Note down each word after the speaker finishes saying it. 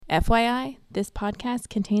FYI, this podcast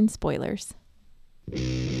contains spoilers.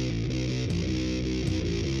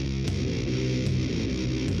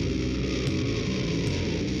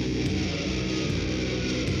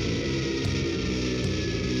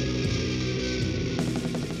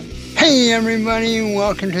 Hey everybody,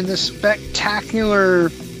 welcome to the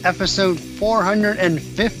spectacular episode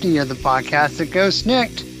 450 of the podcast that goes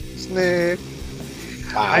Snicked. Snick.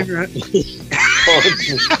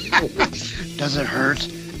 Does it hurt?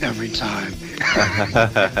 Every time.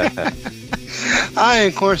 I,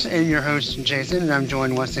 of course, am your host, Jason, and I'm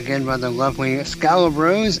joined once again by the lovely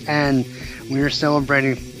Scalabros, and we are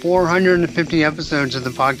celebrating 450 episodes of the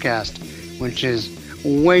podcast, which is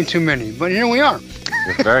way too many, but here we are.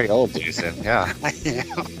 You're very old, Jason. Yeah. I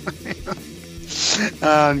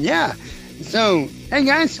am. Yeah. So, hey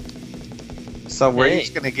guys. So we're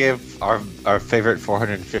each going to give our favorite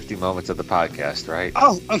 450 moments of the podcast, right?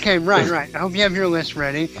 Oh, okay, right. I hope you have your list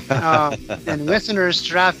ready. And listeners,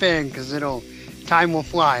 strap in, because time will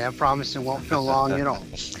fly. I promise it won't feel long at all.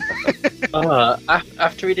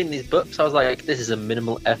 After reading these books, I was like, this is a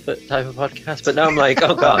minimal effort type of podcast. But now I'm like,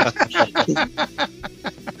 oh god.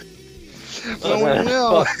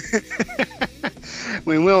 Well,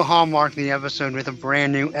 we will hallmark the episode with a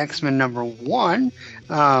brand new X-Men number 1.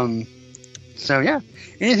 So yeah,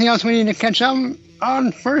 anything else we need to catch up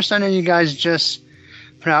on first? I know you guys just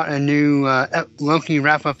put out a new Loki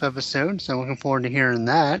wrap-up episode, so looking forward to hearing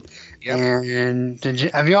that. Yep. And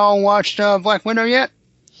have you all watched Black Widow yet?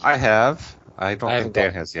 I have. I don't think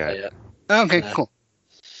Dan has yet. Okay, cool.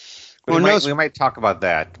 We might talk about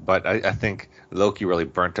that, but I think Loki really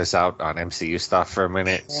burnt us out on MCU stuff for a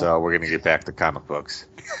minute, so we're going to get back to comic books.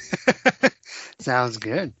 Sounds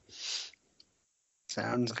good.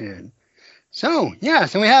 So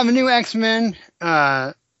we have a new X-Men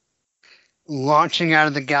launching out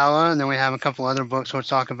of the gala, and then we have a couple other books we'll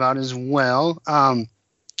talk about as well. You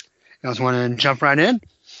guys want to jump right in?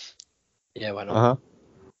 Yeah, why not?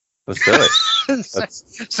 Let's do it.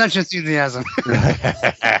 Such enthusiasm.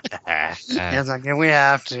 It's like, yeah, we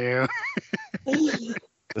have to. The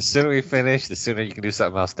sooner we finish, the sooner you can do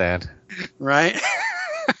something else, Dan. Right?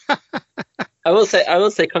 I will say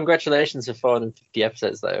congratulations for 450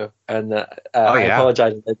 episodes though, and I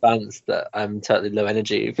apologize in advance that I'm totally low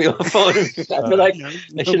energy for your 450. I feel like I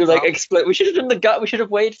should have we should have done we should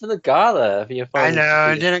have waited for the gala for your 450. I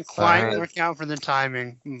know it didn't quite work out for the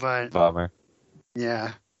timing, but bummer.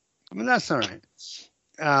 Yeah, but that's all right.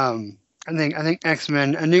 I think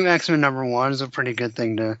X-Men, a new X-Men number 1 is a pretty good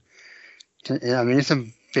thing to I mean, it's a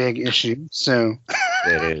big issue, so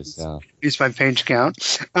it is. Used by page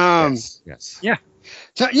count. Yes. Yeah.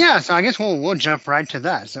 So I guess we'll jump right to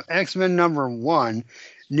that. So X-Men number 1,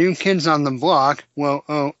 New Kids on the Block. Well,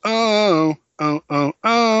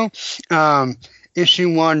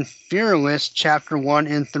 issue 1, Fearless, chapter 1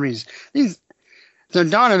 and 3s. The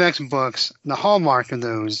Dawn of X books, the hallmark of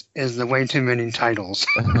those is the way too many titles.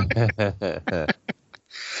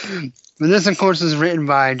 But this, of course, is written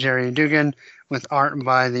by Jerry Dugan, with art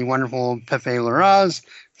by the wonderful Pepe Larraz,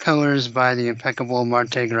 colors by the impeccable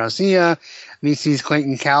Marte Gracia, VC's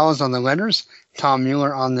Clayton Cowles on the letters, Tom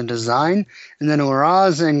Mueller on the design, and then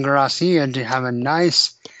Larraz and Gracia have a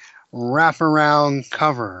nice wraparound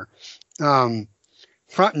cover.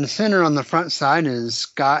 Front and center on the front side is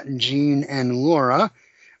Scott, Jean, and Laura,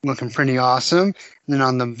 looking pretty awesome. And then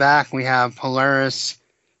on the back we have Polaris,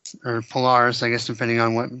 I guess, depending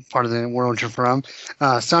on what part of the world you're from,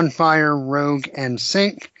 Sunfire, Rogue, and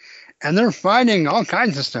Sync. And they're fighting all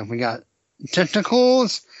kinds of stuff. We got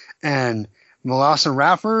tentacles and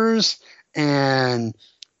velociraptors and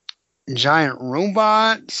giant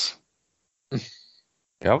robots.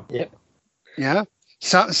 Yep. Yeah.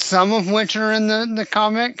 Some of which are in the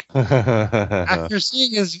comic. After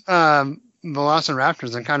seeing his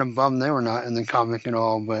velociraptors, I'm kind of bummed they were not in the comic at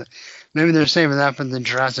all, but maybe they're saving that for the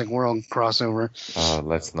Jurassic World crossover. Oh,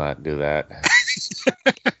 let's not do that.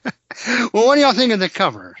 Well, what do y'all think of the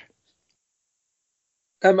cover?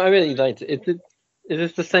 I really liked it. Is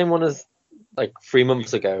this the same one as like 3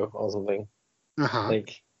 months ago or something?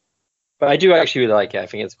 But I do actually really like it. I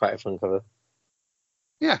think it's quite a fun cover.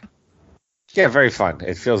 Yeah. Yeah, very fun.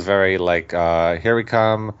 It feels very like here we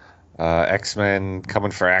come, X-Men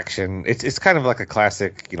coming for action. It's kind of like a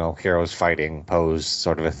classic, heroes fighting pose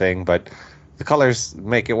sort of a thing, but the colors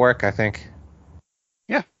make it work, I think.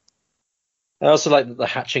 Yeah. I also like that the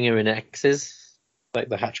hatching are in X's. Like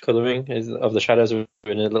the hatch coloring of the shadows are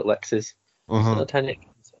in little X's. Mm-hmm. So tiny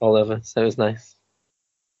all over, so it was nice.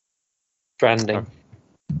 Branding.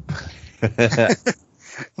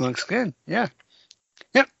 Looks good. Yeah.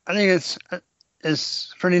 Yep. I think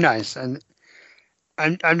it's pretty nice. And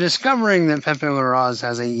I'm discovering that Pepe Larraz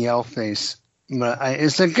has a yell face, but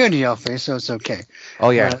it's a good yell face, so it's okay. Oh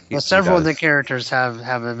yeah, but several of the characters have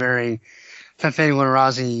a very Pepe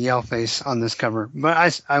Larraz yell face on this cover,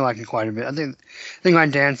 but I like it quite a bit. I think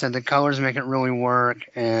like Dan said, the colors make it really work,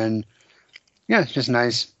 and yeah, it's just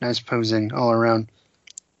nice posing all around.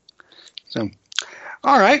 So,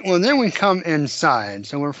 all right, well then we come inside.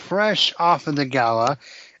 So we're fresh off of the gala,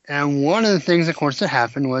 and one of the things, of course, that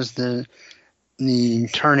happened was the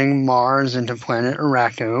turning Mars into planet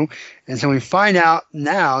Arakko. And so we find out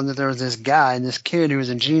now that there was this kid who was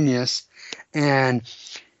a genius, and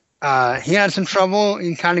he had some trouble.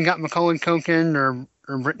 He kind of got Macaulay Culkin or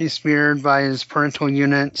Britney Spears by his parental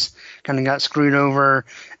units, kind of got screwed over,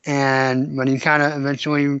 but he kind of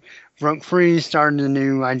eventually broke free, started a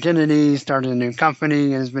new identity, started a new company,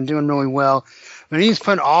 and has been doing really well. But he's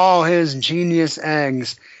put all his genius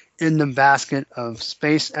eggs in the basket of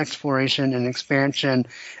space exploration and expansion,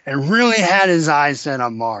 and really had his eyes set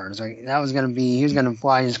on Mars. Like he was going to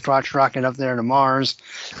fly his crotch rocket up there to Mars,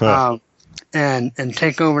 and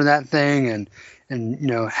take over that thing, and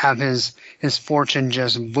have his fortune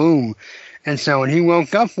just boom. And so when he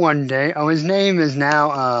woke up one day, his name is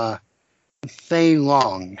now Fei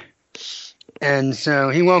Long, and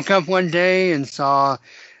so he woke up one day and saw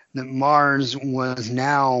that Mars was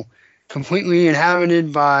now completely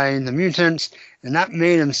inhabited by the mutants, and that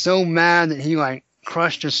made him so mad that he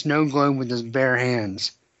crushed a snow globe with his bare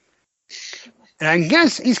hands. And I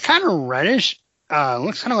guess he's kind of reddish,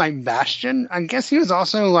 looks kind of like Bastion. I guess he was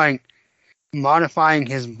also modifying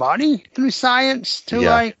his body through science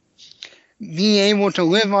to be able to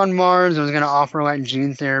live on Mars. It was going to offer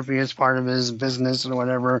gene therapy as part of his business or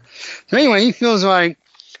whatever. So anyway, he feels like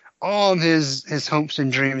all of his hopes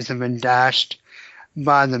and dreams have been dashed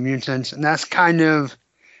by the mutants, and that's kind of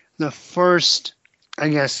the first, I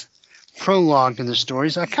guess, prologue to the story.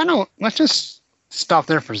 So let's just stop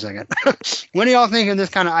there for a second. What do y'all think of this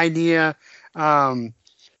kind of idea and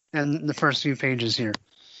the first few pages here?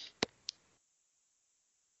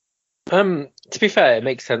 To be fair, it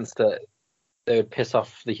makes sense that they would piss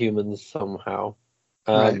off the humans somehow.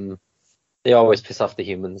 Right. They always piss off the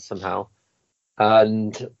humans somehow,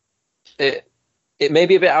 and it may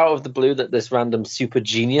be a bit out of the blue that this random super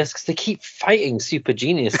genius, because they keep fighting super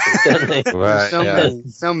geniuses, don't they? Right,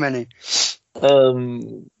 so many.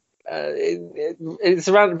 It's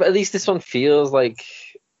around, but at least this one feels like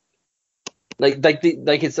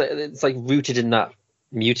it's rooted in that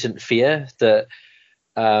mutant fear that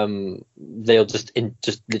they'll just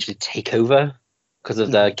literally take over because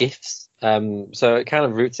of their gifts. So it kind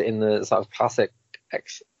of roots it in the sort of classic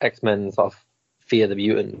X-Men sort of fear the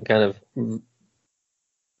mutant kind of.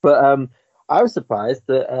 But I was surprised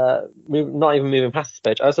that not even moving past this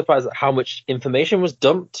page, I was surprised at how much information was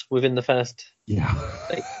dumped within the first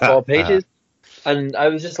 4 pages. And I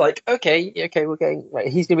was just like, okay, we're getting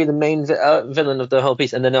he's gonna be the main villain of the whole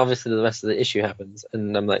piece, and then obviously the rest of the issue happens,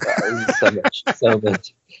 and I'm like, so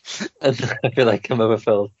much, and I feel like I'm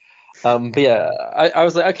overfilled. But yeah, I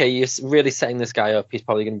was like, okay, you're really setting this guy up. He's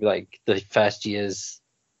probably gonna be the first year's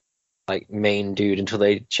main dude until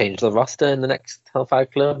they change the roster in the next Hellfire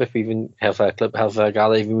Club, Hellfire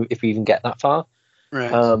Gala, if we even get that far.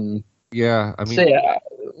 Right. Yeah, I mean, so yeah,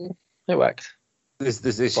 it works.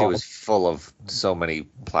 This issue is full of so many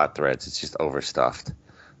plot threads. It's just overstuffed.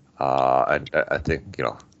 And I think,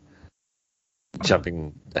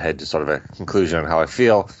 jumping ahead to sort of a conclusion on how I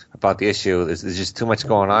feel about the issue, there's just too much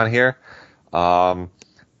going on here. It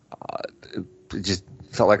just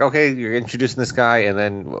felt like, okay, you're introducing this guy, and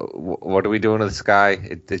then what are we doing with this guy?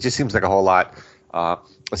 It just seems like a whole lot.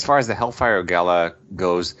 As far as the Hellfire Gala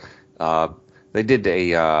goes, they did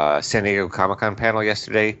a San Diego Comic-Con panel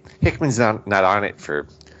yesterday. Hickman's not on it for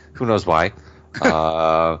who knows why.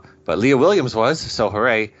 But Leah Williams was, so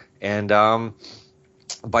hooray. And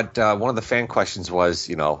but one of the fan questions was,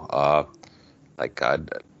 are you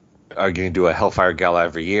going to do a Hellfire Gala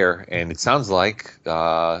every year? And it sounds like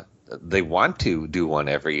they want to do one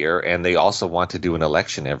every year, and they also want to do an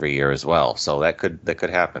election every year as well. So that could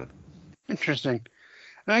happen. Interesting.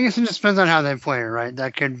 I guess it just depends on how they play it, right?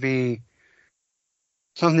 That could be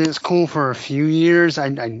something that's cool for a few years. I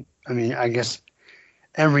mean, I guess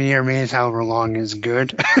every year means however long is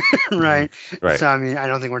good, right? Right. So, I mean, I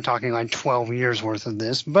don't think we're talking 12 years worth of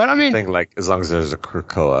this, but I mean, I think as long as there's a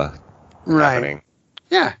Krakoa happening.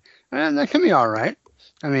 Yeah, that can be all right.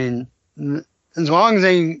 I mean, as long as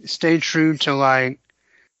they stay true to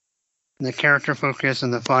the character focus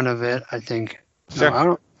and the fun of it, I think.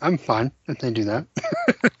 Sure. I'm fine if they do that.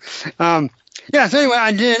 Yeah, so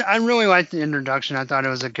anyway, I really liked the introduction. I thought it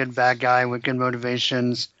was a good bad guy with good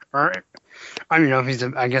motivations. Or I don't know if he's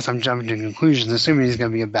I guess I'm jumping to conclusions, assuming he's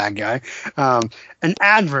going to be a bad guy. An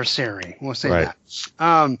adversary, we'll say that.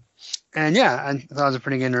 And yeah, I thought it was a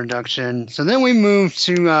pretty good introduction. So then we moved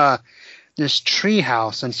to this tree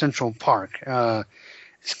house in Central Park.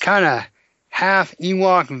 It's kind of half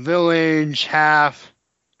Ewok village, half,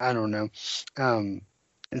 I don't know.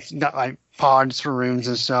 It's got like pods for rooms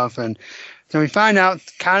and stuff. And so we find out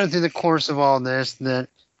kind of through the course of all this that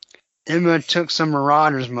Emma took some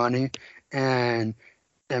Marauders money and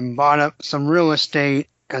bought up some real estate,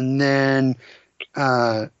 and then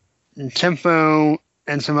Tempo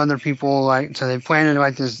and some other people, like, so they planted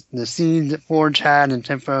like the seed that Forge had, and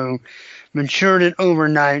Tempo matured it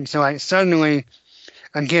overnight. So like suddenly,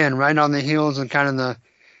 again, right on the heels of kind of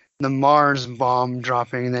the Mars bomb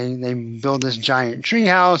dropping, they build this giant tree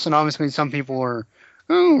house, and obviously some people were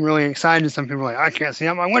really excited. Some people are like, I can't see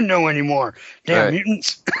out my window anymore. Damn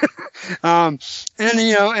mutants. And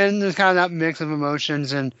there's kind of that mix of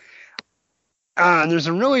emotions, and there's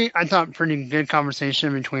a really, I thought, pretty good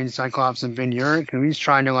conversation between Cyclops and Ben Urich, who he's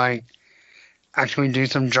trying to like actually do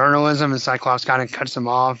some journalism, and Cyclops kind of cuts him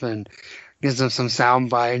off and gives him some sound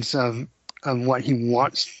bites of what he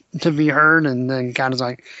wants to be heard, and then kind of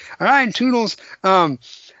like, all right, toodles. But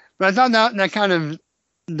I thought that kind of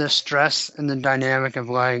the stress and the dynamic of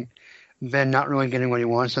like Ben not really getting what he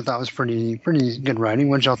wants, I thought was pretty good writing.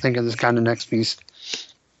 What y'all think of this kind of next piece?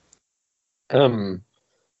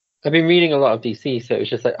 I've been reading a lot of DC, so it was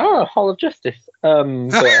just like, Hall of Justice.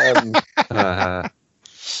 Because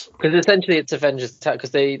essentially it's Avengers attack,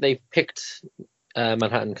 because they picked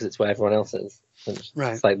Manhattan because it's where everyone else is.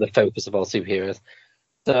 It's like the focus of all superheroes.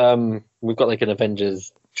 So, we've got like an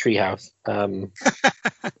Avengers treehouse.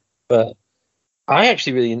 But I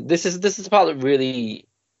actually really, this is the part that really,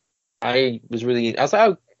 I was like,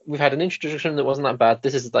 oh, we've had an introduction that wasn't that bad.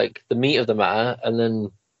 This is like the meat of the matter, and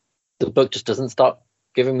then the book just doesn't stop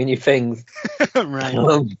giving me new things.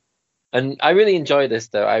 And I really enjoyed this,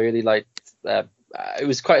 though. I really liked. It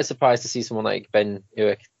was quite a surprise to see someone like Ben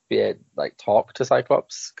Urich be like talk to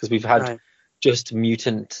Cyclops, because we've had just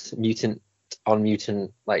mutant on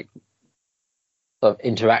mutant like sort of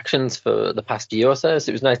interactions for the past year or so. So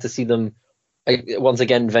it was nice to see them once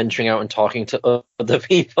again venturing out and talking to other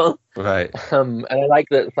people. Right. And I like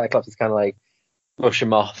that Cyclops is kind of like brush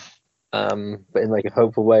him off, but in like a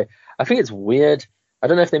hopeful way. I think it's weird. I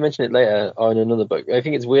don't know if they mention it later or in another book. I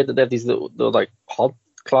think it's weird that they have these little like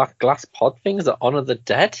glass pod things that honor the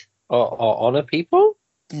dead or honor people.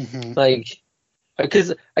 Mm-hmm. Like,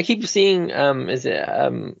 because I keep seeing, is it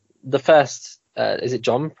the first? Is it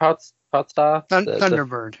John Proudstar?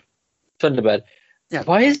 Thunderbird. Thunderbird. Yeah.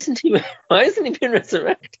 Why isn't he been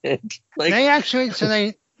resurrected? Like, they actually, so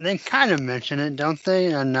they kind of mention it, don't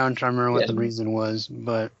they? And now I'm trying to remember what the reason was,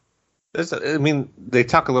 but. They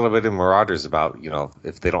talk a little bit in Marauders about,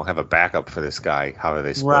 if they don't have a backup for this guy, how are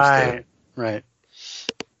they supposed to? Right.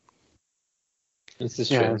 This is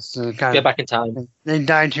true. So get back in time. They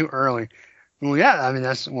died too early. Well, yeah, I mean,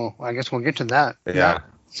 I guess we'll get to that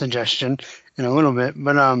suggestion in a little bit.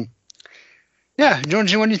 But,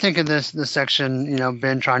 Georgie, what do you think of this section,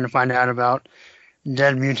 Ben trying to find out about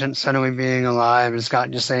dead mutants suddenly being alive, and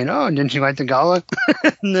Scott just saying, "Oh, didn't you like the gala?"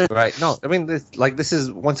 Right. No, I mean, this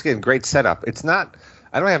is once again great setup. It's not.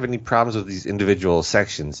 I don't have any problems with these individual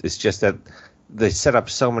sections. It's just that they set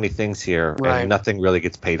up so many things here, and nothing really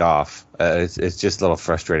gets paid off. It's just a little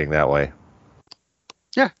frustrating that way.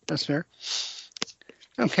 Yeah, that's fair.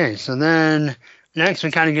 Okay, so then next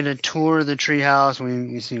we kind of get a tour of the treehouse.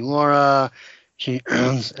 We see Laura, she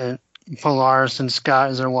and Polaris and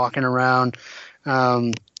Scott as they're walking around.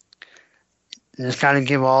 Just kind of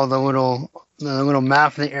give all the little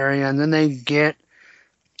map of the area, and then they get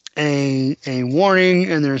a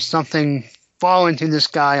warning, and there's something falling through the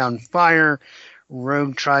sky on fire.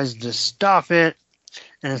 Rogue tries to stop it,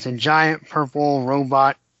 and it's a giant purple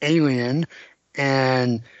robot alien,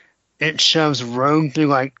 and it shoves Rogue through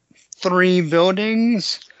like 3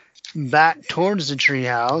 buildings back towards the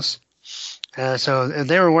treehouse. So if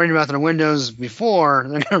they were worried about the windows before,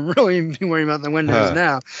 they're going to really be worried about the windows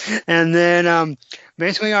now. And then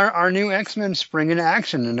basically our new X-Men spring into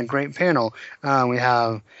action in a great panel. We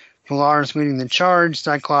have Polaris leading the charge,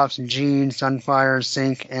 Cyclops, Jean, Sunfire,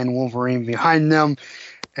 Synch, and Wolverine behind them.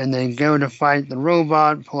 And they go to fight the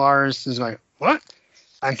robot. Polaris is like, what?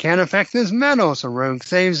 I can't affect this metal. So Rogue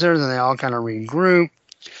saves her. Then they all kind of regroup.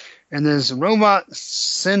 And this robot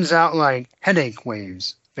sends out like headache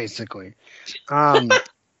waves, basically. And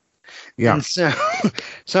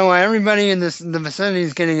so everybody in the vicinity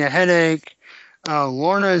is getting a headache.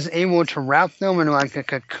 Lorna is able to wrap them in like a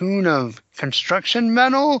cocoon of construction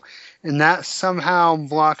metal, and that somehow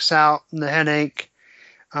blocks out the headache.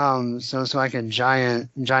 So it's like a giant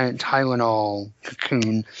Tylenol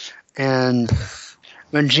cocoon,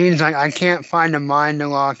 but Jean's like, I can't find a mine to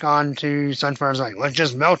lock onto. Sunfire's like, let's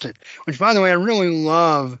just melt it. Which, by the way, I really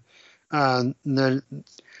love the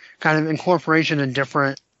kind of incorporation of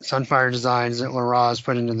different Sunfire designs that Laraz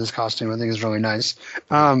put into this costume. I think is really nice.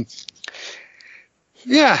 Then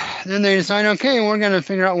they decide, okay, we're going to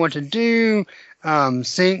figure out what to do.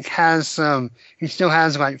 Sync has he still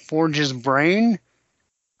has like Forge's brain,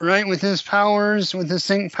 right, with his powers, with his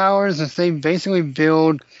Sync powers. And they basically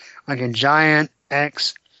build like a giant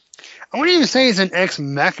X. I wouldn't even say it's an X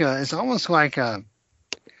mecha. It's almost like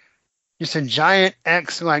just a giant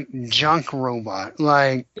X like junk robot.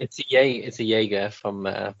 Like it's a Jaeger from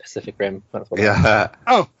Pacific Rim. That's what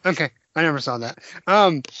Oh, okay. I never saw that.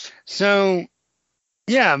 So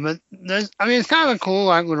yeah, but it's kind of a cool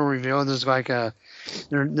like little reveal. There's like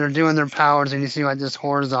they're doing their powers, and you see like this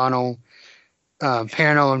horizontal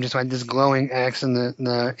panel of just like this glowing X, and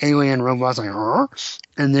the alien robot's like, "Rrr,"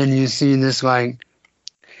 and then you see this like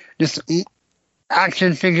just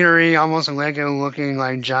action figure-y, almost a Lego looking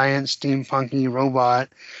like giant steampunky robot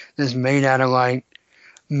that's made out of like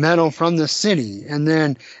metal from the city. And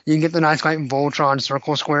then you get the nice like Voltron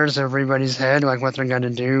circle squares of everybody's head, like what they're going to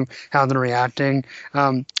do, how they're reacting.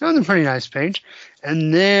 That was a pretty nice page.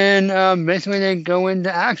 And then basically they go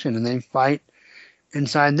into action and they fight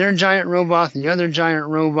inside their giant robot, the other giant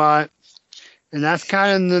robot. And that's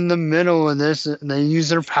kind of in the middle of this. They use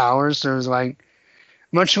their powers. So it's like,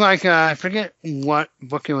 much like, I forget what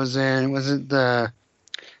book it was in. Was it I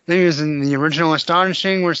think it was in the original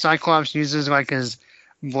Astonishing, where Cyclops uses like his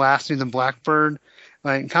blast through the Blackbird.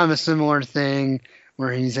 Like kind of a similar thing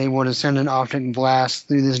where he's able to send an optic blast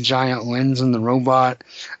through this giant lens in the robot.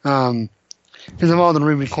 Because of all the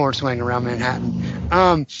ruby quartz laying around Manhattan.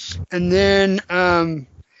 And then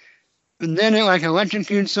it like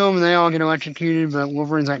electrocutes them, and they all get electrocuted, but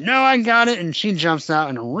Wolverine's like, no, I got it, and she jumps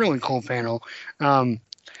out in a really cool panel,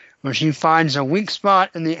 where she finds a weak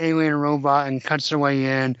spot in the alien robot and cuts her way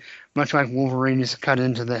in, much like Wolverine used to cut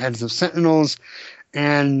into the heads of Sentinels.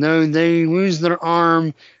 And though they lose their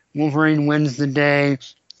arm, Wolverine wins the day.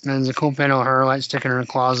 And there's a cool panel of her like sticking her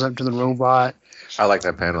claws up to the robot. I like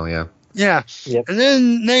that panel, yeah. Yeah. Yep. And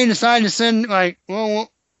then they decide to send like, well,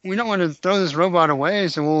 we don't want to throw this robot away,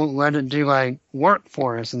 so we'll let it do like work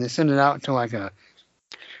for us. And they send it out to like a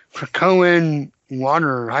Krakoan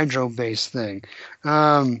water hydro based thing.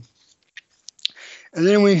 And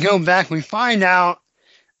then we go back, we find out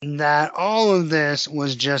that all of this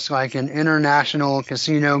was just like an international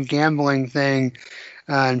casino gambling thing,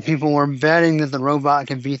 and people were betting that the robot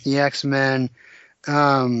could beat the X-Men.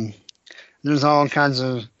 There's all kinds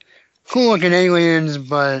of cool looking aliens,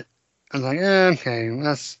 but I was like, okay,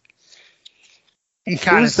 that's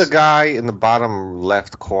Who's the guy in the bottom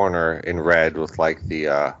left corner in red with like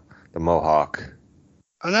the mohawk?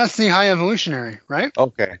 Oh, that's the High Evolutionary, right?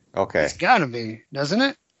 Okay. It's gotta be, doesn't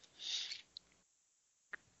it?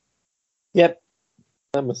 Yep.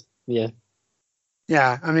 That must, yeah.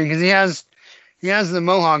 Yeah, I mean, because he has the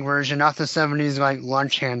mohawk version, not the 70s like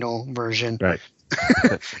lunch handle version. Right.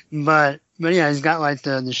 but yeah, he's got like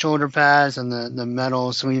the shoulder pads and the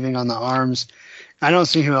metal sleeving on the arms. I don't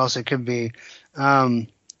see who else it could be. And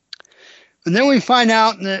then we find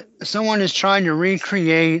out that someone is trying to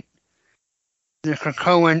recreate the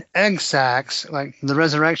Krakoan egg sacs, like the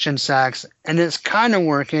resurrection sacs, and it's kind of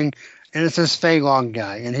working. And it's this Fei Long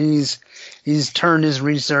guy, and he's turned his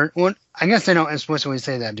research. Well, I guess they don't explicitly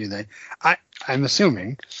say that, do they? I'm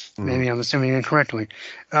assuming. Maybe I'm assuming incorrectly.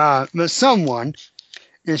 But someone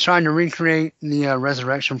is trying to recreate the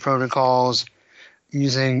resurrection protocols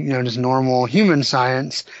using, just normal human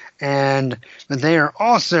science, but they are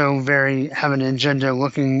also have an agenda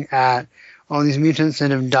looking at all these mutants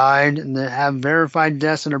that have died and that have verified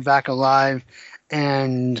deaths and are back alive,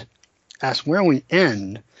 and that's where we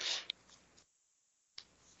end.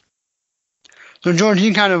 So, George,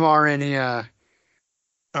 you kind of already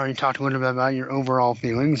talked a little bit about your overall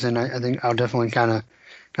feelings, and I think I'll definitely kind of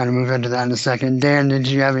move into that in a second. Dan, did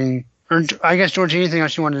you have any, or I guess, George, anything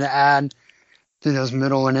else you wanted to add to those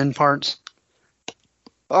middle and end parts?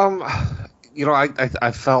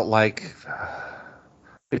 I felt like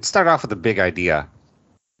it started off with a big idea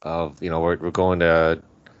of, we're going to,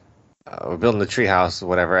 we're building the treehouse or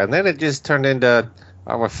whatever, and then it just turned into,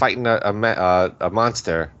 we're fighting a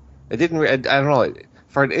monster. It didn't. I don't know.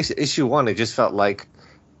 For issue 1, it just felt like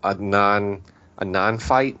a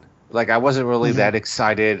non-fight. Like I wasn't really that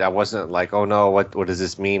excited. I wasn't like, oh no, what does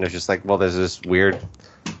this mean? It's just like, well, there's this weird.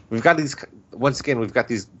 We've got these once again, we've got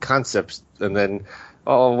these concepts, and then,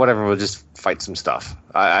 oh, whatever, we'll just fight some stuff.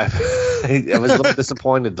 I was a little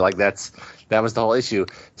disappointed. Like that was the whole issue.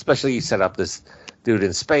 Especially you set up this dude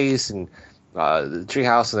in space and the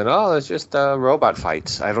treehouse, and then it's just robot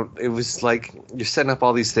fights. It was like you're setting up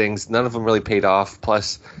all these things. None of them really paid off.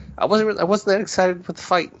 Plus, I wasn't that excited with the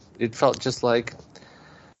fight. It felt just like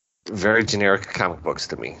very generic comic books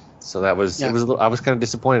to me. So that was I was kind of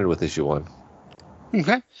disappointed with issue 1.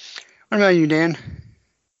 Okay. What about you, Dan?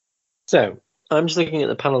 So I'm just looking at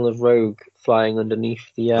the panel of Rogue flying underneath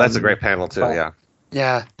the. That's a great panel too. Yeah.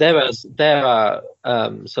 Yeah. There are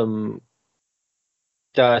some,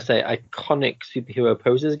 dare I say, iconic superhero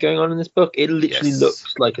poses going on in this book. It literally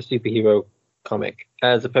looks like a superhero comic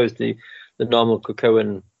as opposed to the normal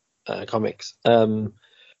Krakoan comics,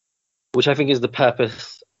 which I think is the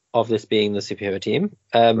purpose of this being the superhero team.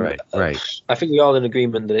 Right. I think we're all in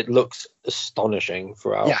agreement that it looks astonishing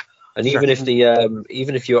throughout. Yeah. And even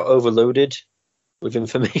if you're overloaded with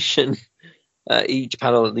information, each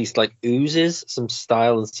panel at least like oozes some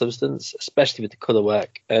style and substance, especially with the color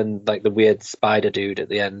work and like the weird spider dude at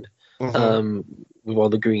the end, with all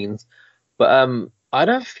the greens. But I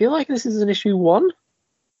don't feel like this is an issue 1.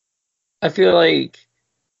 I feel like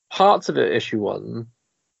parts of it issue 1,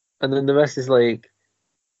 and then the rest is like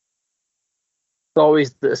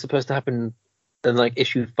stories that are supposed to happen in like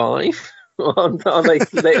issue 5 on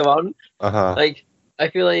like later on. Like I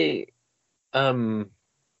feel like Duggan's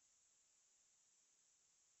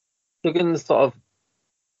sort of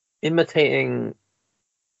imitating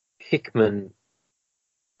Hickman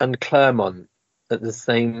and Claremont at the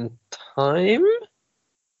same time,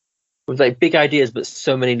 with like big ideas but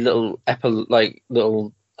so many little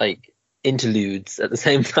interludes at the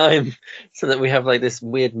same time, so that we have like this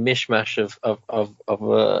weird mishmash of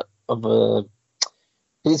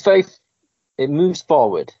it moves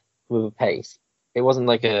forward with a pace. It wasn't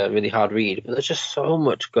like a really hard read, but there's just so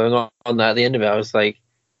much going on there. At the end of it, I was like,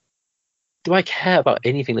 do I care about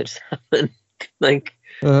anything that just happened? Like,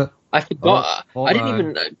 I forgot. I didn't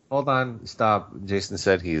even. Hold on, stop. Jason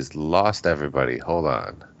said he's lost everybody. Hold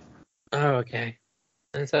on. Oh, okay.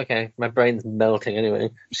 It's okay. My brain's melting anyway.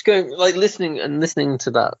 Just going, like, listening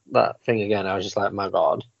to that thing again. I was just like, my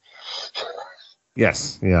God.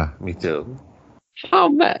 Yes. Yeah. Me too. How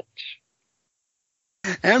much?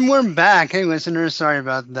 And we're back. Hey, listeners, sorry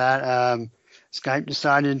about that. Skype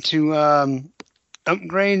decided to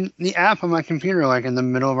upgrade the app on my computer, like in the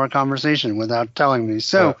middle of our conversation, without telling me.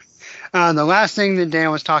 So, the last thing that Dan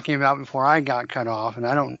was talking about before I got cut off, and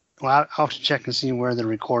I'll have to check and see where the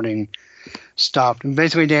recording stopped. And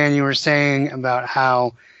basically, Dan, you were saying about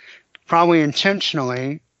how probably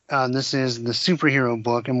intentionally this is the superhero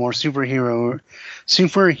book and more superhero-y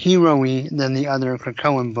than the other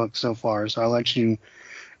Krakoan books so far. So I'll let you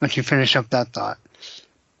finish up that thought.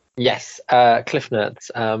 Yes, Cliff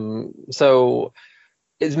Notes. So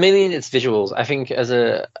it's mainly in its visuals. I think as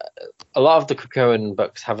a lot of the Krakoan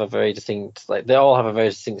books have a very distinct, like they all have a very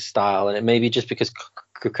distinct style, and it may be just because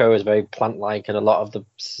Krakoa is very plant-like, and a lot of the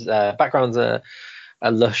backgrounds are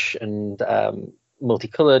lush and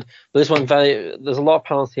multicolored. But this one, there's a lot of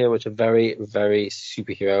panels here which are very, very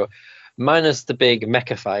superhero, minus the big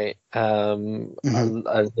mecha fight.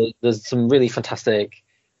 There's some really fantastic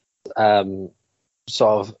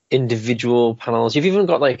sort of individual panels. You've even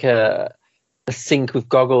got like a Synch with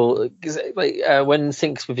goggles. Like when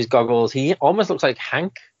Synch's with his goggles, he almost looks like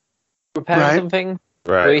Hank repairing something.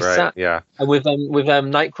 Right. Yeah. And with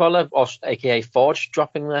Nightcrawler, or aka Forge,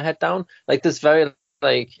 dropping their head down. Like there's very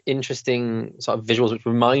like interesting sort of visuals which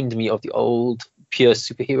remind me of the old pure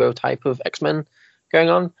superhero type of X-Men going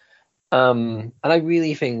on. And I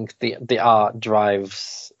really think the art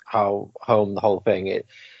drives home the whole thing. It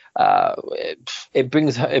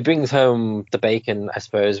brings home the bacon, I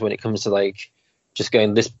suppose, when it comes to like just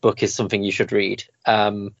going, this book is something you should read.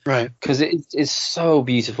 Right. Because it's so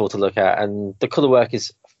beautiful to look at, and the color work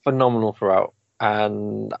is phenomenal throughout.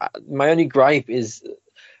 And my only gripe is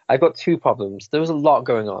I got 2 problems. There was a lot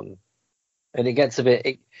going on, and it gets a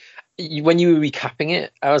bit. When you were recapping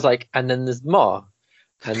it, I was like, and then there's more.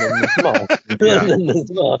 And then there's more. And then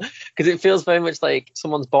there's more. Because it feels very much like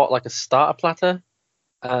someone's bought like a starter platter.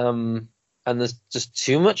 And there's just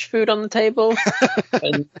too much food on the table,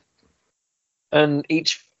 and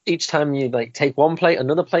each time you like take one plate,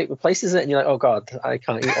 another plate replaces it, and you're like, oh God, I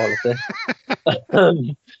can't eat all of this.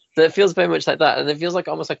 So it feels very much like that, and it feels like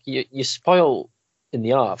almost like you spoil in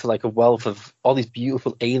the art for like a wealth of all these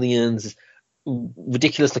beautiful aliens,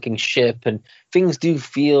 ridiculous looking ship, and things do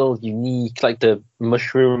feel unique, like the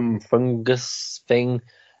mushroom fungus thing.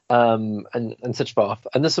 and such forth.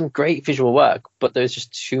 And there's some great visual work, but there's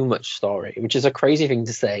just too much story, which is a crazy thing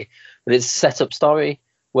to say, but it's set up story.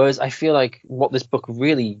 Whereas I feel like what this book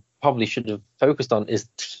really probably should have focused on is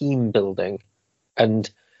team building. And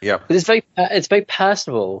it's very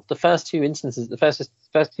personable. The first two instances, the first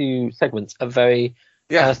two segments are very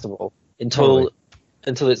personable until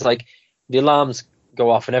it's like the alarms go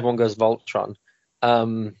off and everyone goes Voltron.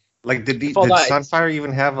 Like, did Sunfire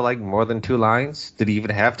even have like more than 2 lines? Did he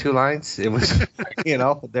even have 2 lines? It was,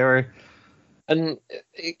 there were. And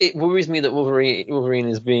it worries me that Wolverine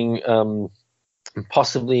is being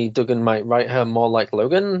possibly Duggan might write her more like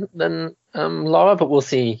Logan than Laura, but we'll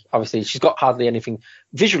see. Obviously, she's got hardly anything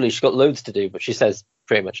visually. She's got loads to do, but she says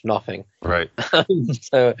pretty much nothing. Right.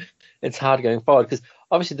 So it's hard going forward because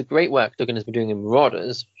obviously the great work Duggan has been doing in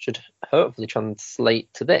Marauders should hopefully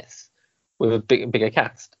translate to this with a bigger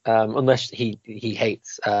cast, unless he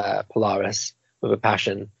hates Polaris with a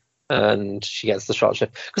passion and she gets the short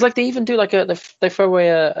shift. Because like they even do like they throw away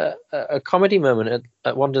a comedy moment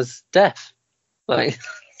at Wanda's death, like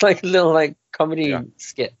it's like a little like comedy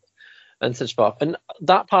skit and such stuff. And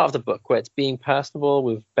that part of the book where it's being personable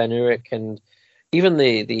with Ben Urich and even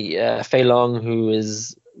the Fei Long, who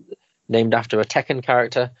is named after a Tekken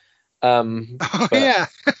character.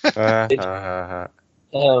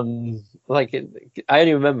 Like I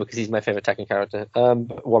only remember because he's my favorite Tekken character.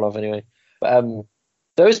 One of anyway. But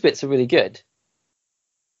those bits are really good.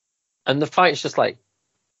 And the fight's just like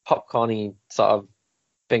popcorny sort of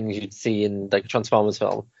things you'd see in like a Transformers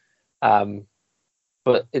film.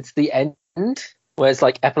 But it's the end where it's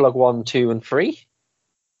like epilogue 1, 2, and 3,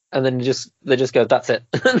 and then they just go, that's it.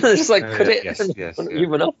 They just like cut it. Yes, you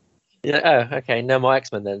run up. Yeah. Oh, okay. No more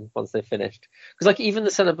X-Men then. Once they've finished, because like even the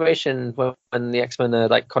celebration when the X-Men are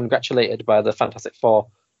like congratulated by the Fantastic Four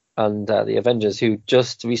and the Avengers, who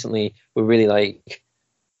just recently were really like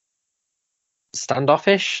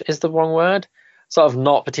standoffish is the wrong word. Sort of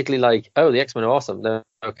not particularly like, oh, the X-Men are awesome. They're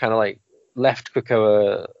kind of like left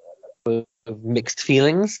Krakoa with mixed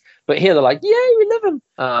feelings. But here they're like, yay, we love them.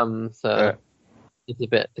 It's a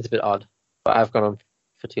bit odd. But I've gone on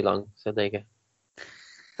for too long, so there you go.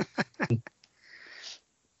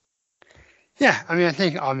 Yeah, I mean, I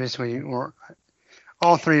think obviously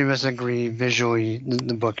all three of us agree visually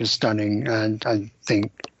the book is stunning, and I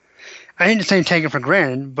think I hate to say take it for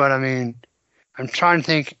granted, but I mean, I'm trying to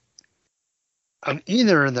think of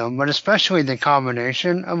either of them, but especially the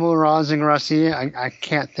combination of Larraz and Garcia. I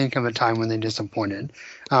can't think of a time when they disappointed.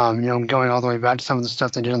 Going all the way back to some of the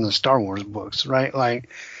stuff they did in the Star Wars books, right? Like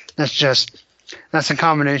that's a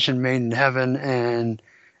combination made in heaven, and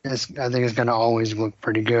I think it's going to always look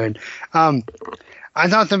pretty good. I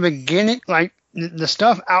thought the beginning, like the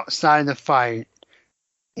stuff outside the fight,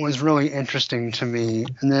 was really interesting to me.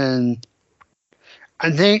 And then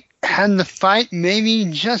I think had the fight maybe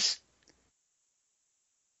just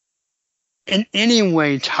in any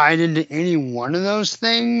way tied into any one of those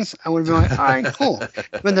things, I would be like, all right, cool.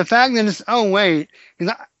 But the fact that it's, all right,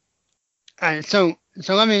 so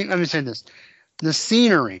let me say this. The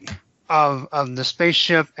scenery of the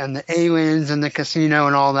spaceship and the aliens and the casino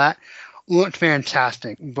and all that looked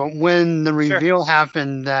fantastic. But when the reveal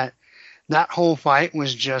happened that whole fight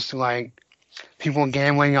was just like people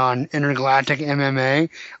gambling on intergalactic MMA,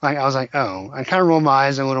 like I was like, oh, I kind of rolled my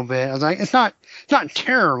eyes a little bit. I was like, it's not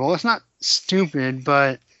terrible, it's not stupid,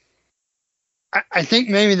 but I think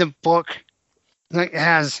maybe the book like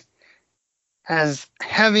has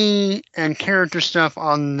heavy and character stuff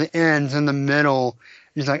on the ends and the middle.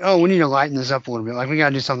 It's like, oh, we need to lighten this up a little bit. Like, we got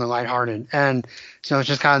to do something lighthearted. And so it's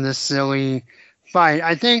just kind of this silly fight.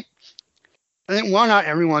 I think while not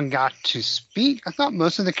everyone got to speak, I thought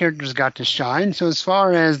most of the characters got to shine. So as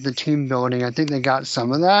far as the team building, I think they got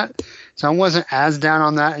some of that. So I wasn't as down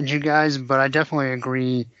on that as you guys, but I definitely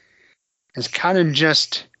agree. It's kind of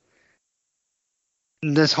just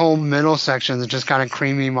this whole middle section is just kind of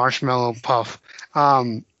creamy marshmallow puff.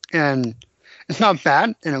 And it's not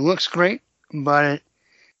bad, and it looks great, but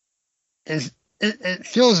it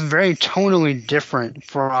feels very tonally different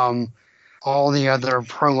from all the other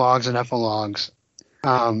prologues and epilogues.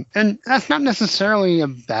 And that's not necessarily a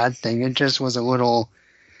bad thing. It just was a little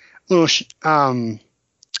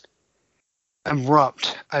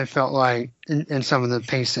abrupt, I felt like, in some of the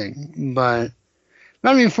pacing. But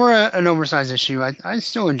I mean, for an oversized issue, I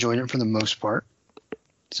still enjoyed it for the most part.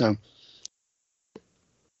 So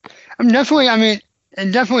it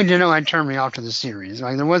definitely didn't like turn me off to the series.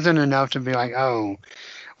 Like, there wasn't enough to be like, oh,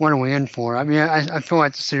 what are we in for? I mean, I feel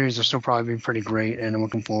like the series will still probably be pretty great, and I'm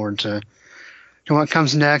looking forward to what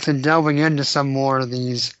comes next and delving into some more of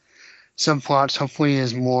these subplots hopefully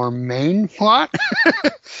is more main plot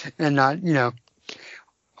and not,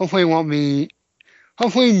 hopefully it won't be,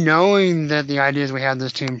 hopefully knowing that the idea is we had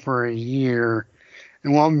this team for a year, it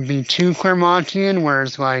won't be too Claremontian where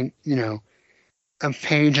it's like, a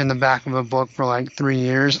page in the back of a book for like 3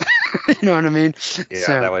 years. You know what I mean?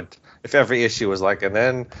 Yeah, that would, if every issue was like, and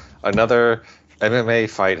then another MMA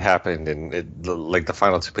fight happened, and like the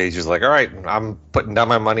final 2 pages, like, all right, I'm putting down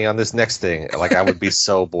my money on this next thing. Like, I would be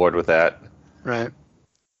so bored with that. Right.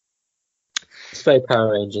 It's very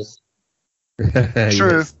Power Rangers.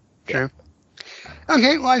 True. True.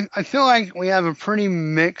 Okay, well, I feel like we have a pretty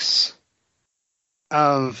mix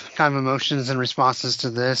of kind of emotions and responses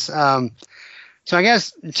to this. So I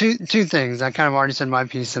guess two things. I kind of already said my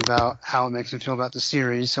piece about how it makes me feel about the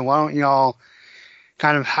series. So why don't y'all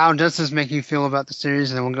kind of, how does this make you feel about the series?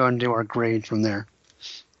 And then we'll go and do our grade from there.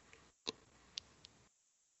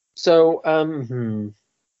 So, I don't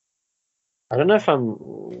know if I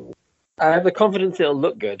have the confidence it'll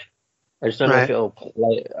look good. I just don't know if it'll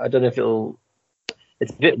play. I don't know if it'll.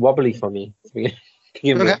 It's a bit wobbly for me.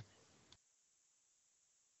 Okay.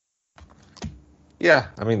 Yeah,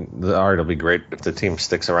 I mean, the art will be great if the team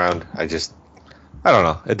sticks around. I don't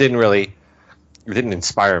know. It didn't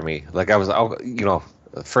inspire me. Like, I was,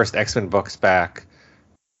 the first X-Men books back,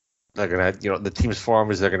 they're going to, the team's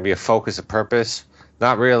form is they're going to be a focus, a purpose.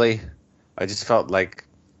 Not really. I just felt like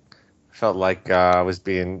I was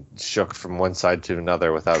being shook from one side to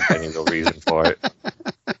another without any real reason for it.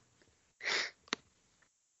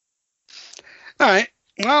 All right.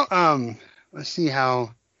 Well, let's see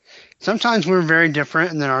how. Sometimes we're very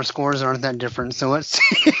different, and then our scores aren't that different. So let's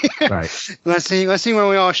see. Right. Let's see where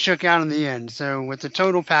we all shook out in the end. So with the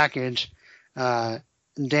total package, Dan,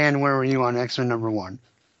 where were you on X-Men number 1?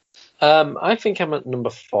 I think I'm at number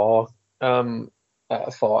 4. Out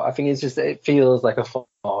of 4. I think it feels like a 4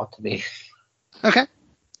 to me. Okay.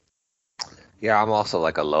 Yeah, I'm also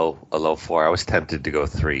like a low 4. I was tempted to go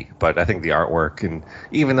 3, but I think the artwork, and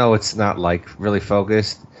even though it's not like really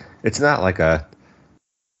focused, it's not like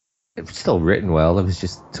it's still written well. It was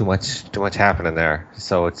just too much happening there.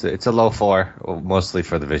 So it's a low 4, mostly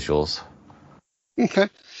for the visuals. Okay.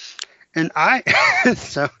 And I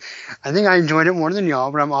think I enjoyed it more than y'all,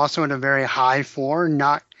 but I'm also at a very high 4.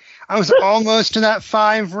 I was almost to that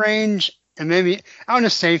 5 range, and maybe I want to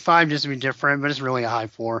say 5 just to be different, but it's really a high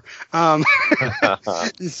 4.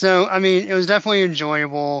 So I mean, it was definitely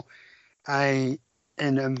enjoyable. A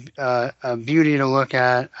beauty to look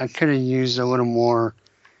at. I could have used a little more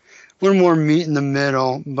meat in the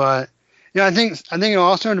middle, but I think it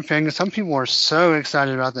also depends, because some people are so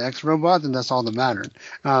excited about the X robot that that's all that mattered.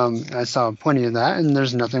 I saw plenty of that, and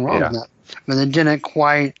there's nothing wrong with that. But it didn't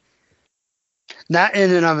quite. That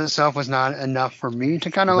in and of itself was not enough for me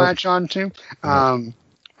to kind of latch on to,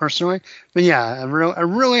 personally. But yeah, a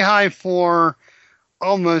really high 4,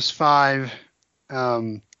 almost 5,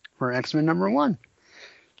 for X-Men number 1.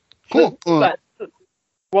 Cool. But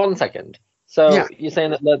 1 second. So you're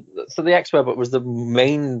saying that the X robot was the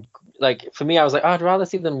main, like, for me, I was like, I'd rather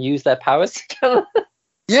see them use their powers together.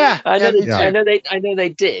 Yeah. I know they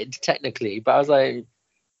did technically, but I was like,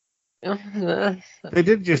 they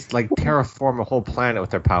did just like terraform a whole planet with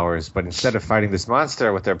their powers, but instead of fighting this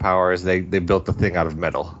monster with their powers, they built the thing out of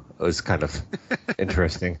metal. It was kind of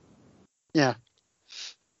interesting. Yeah.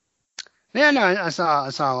 Yeah, no, I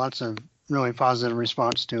saw lots of really positive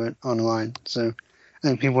response to it online. So I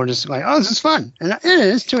think people were just like, "Oh, this is fun," and it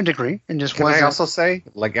is to a degree. And just can I also say,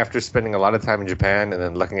 like, after spending a lot of time in Japan and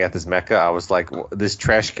then looking at this mecha, I was like, this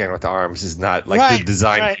trash can with the arms is not like the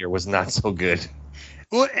design here was not so good.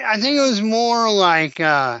 Well, I think it was more like,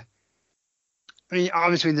 I mean,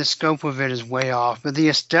 obviously the scope of it is way off, but the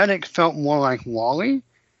aesthetic felt more like WALL-E,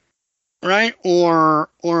 right? Or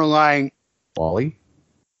like WALL-E.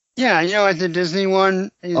 Yeah, like the Disney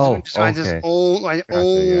one. Like this old,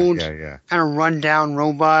 kind of rundown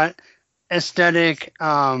robot aesthetic,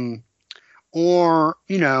 or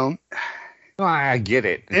I get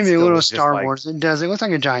it. Maybe a little Star Wars. It looks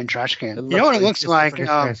like a giant trash can. You know what it looks like?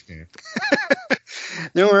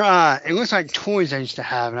 There were it looks like toys I used to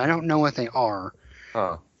have, and I don't know what they are.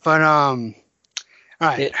 Huh. But all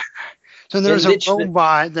right. So there was a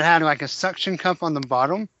robot that had like a suction cup on the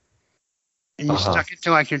bottom, and you stuck it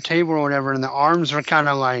to like your table or whatever, and the arms were kind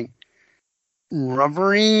of like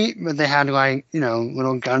rubbery, but they had like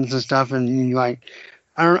little guns and stuff, and you like.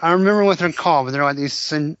 I remember what they're called, but they're like these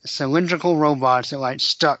cylindrical robots that like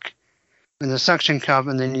stuck in the suction cup,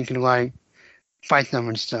 and then you can like fight them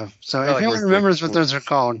and stuff. So if anyone remembers what those are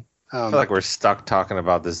called, I feel like we're stuck talking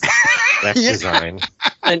about this design.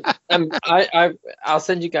 And I'll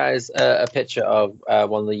send you guys a picture of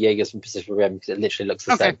one of the Jaegers from Pacific Rim because it literally looks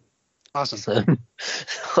the same. Awesome. So,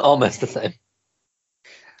 almost the same.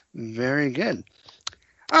 Very good.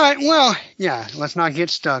 All right. Well, yeah. Let's not get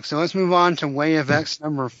stuck. So let's move on to Way of X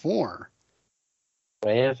number 4.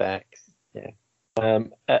 Way of X. Yeah.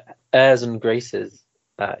 Airs and Graces,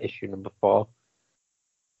 issue number 4.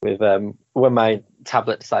 With when my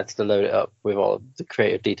tablet decides to load it up with all of the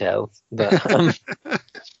creative details. But,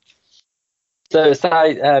 so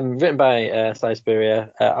written by Cy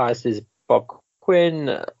Spurrier, artist is Bob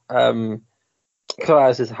Quinn,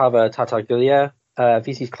 co-artist is Hava Tartaglia,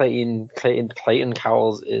 VC's Clayton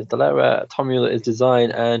Cowles is the letterer, Tom Mueller is design,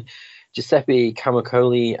 and Giuseppe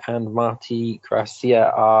Camacoli and Marty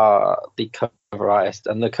Gracia are the cover artist.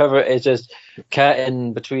 And the cover is just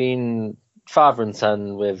curtain between father and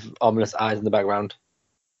son with ominous eyes in the background.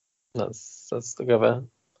 That's the cover.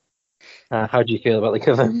 How do you feel about the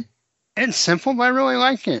cover? It's simple, but I really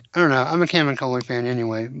like it. I don't know. I'm a Camacoli fan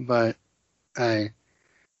anyway, but I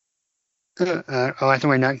like the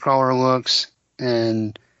way Nightcrawler looks,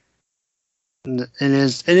 and it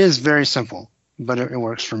is very simple, but it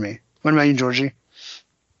works for me. What about you, Georgie?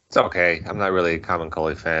 It's okay. I'm not really a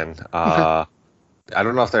Camacoli fan. I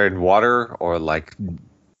don't know if they're in water or like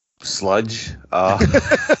sludge. I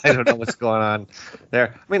don't know what's going on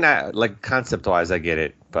there. I mean, like concept-wise, I get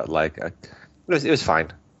it, but like it was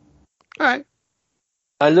fine. All right.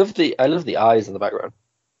 I love the eyes in the background.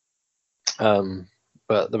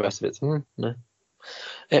 But the rest of it's no.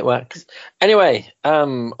 It works. Anyway,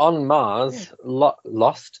 on Mars,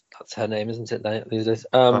 Lost. That's her name, isn't it? These days.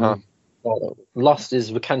 Lost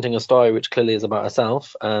is recanting a story which clearly is about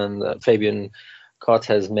herself, and Fabian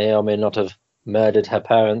Cortez may or may not have murdered her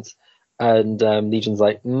parents. And Legion's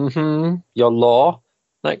like, your law,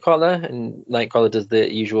 Nightcrawler. And Nightcrawler does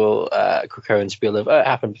the usual Krakoan spiel of, it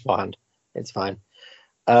happened beforehand. It's fine.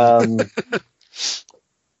 Also,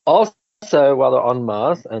 while they're on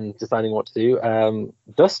Mars and deciding what to do,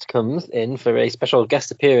 Dust comes in for a special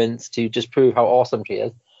guest appearance to just prove how awesome she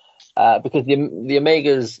is. Because the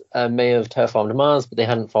Omegas may have terraformed Mars, but they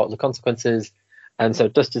hadn't thought of the consequences. And so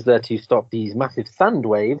Dust is there to stop these massive sand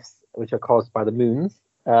waves, which are caused by the moons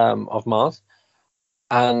of Mars.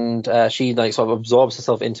 And she sort of absorbs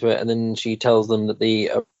herself into it, and then she tells them that the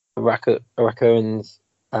Arakoans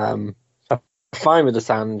are fine with the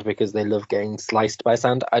sand because they love getting sliced by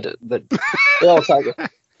sand. They all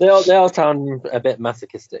sound a bit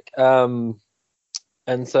masochistic. And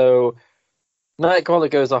so Nightcrawler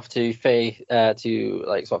goes off to Faye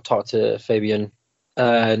to sort of talk to Fabian,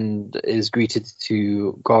 and is greeted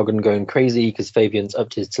to Gorgon going crazy because Fabian's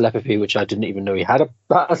upped his telepathy, which I didn't even know he had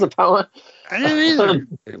that as a power. I didn't either.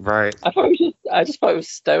 Right. I just thought it was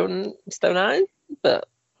stone eyes, but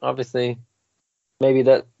obviously maybe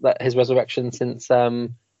that his resurrection since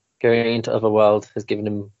going into Otherworld has given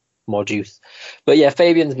him more juice. But yeah,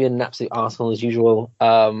 Fabian's being an absolute arsehole as usual.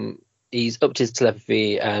 He's upped his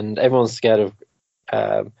telepathy, and everyone's scared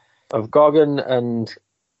of Gorgon, and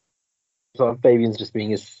sort of Fabian's just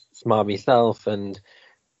being his smarmy self. And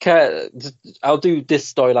I'll do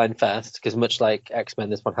this storyline first because much like X-Men,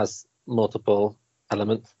 this one has multiple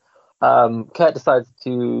elements. Kurt decides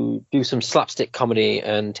to do some slapstick comedy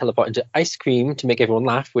and teleport into ice cream to make everyone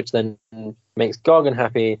laugh, which then makes Gorgon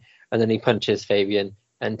happy, and then he punches Fabian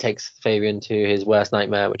and takes Fabian to his worst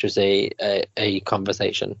nightmare, which was a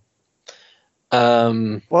conversation.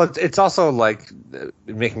 Well, it's also like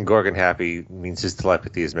making Gorgon happy means his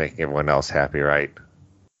telepathy is making everyone else happy, right?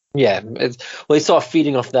 Yeah, he's sort of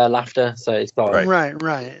feeding off their laughter, so it's sort of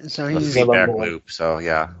right. So he's a feedback loop. So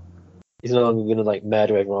yeah, he's no longer going to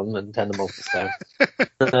murder everyone and turn them all to stone.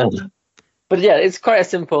 But yeah, it's quite a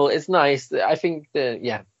simple. It's nice. I think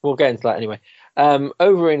we'll get into that anyway.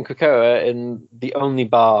 Over in Krakoa, in the only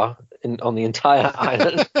bar on the entire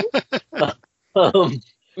island.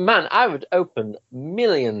 Man, I would open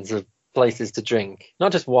millions of places to drink,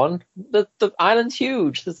 not just one. The island's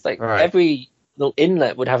huge. There's every little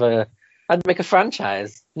inlet would have I'd make a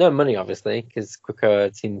franchise. No money, obviously, because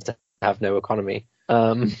Krakoa seems to have no economy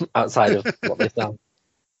outside of what they sell.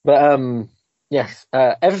 But yes,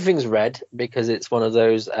 everything's red because it's one of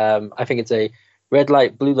those. I think it's a red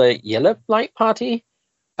light, blue light, yellow light party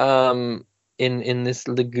in this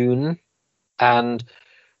lagoon, and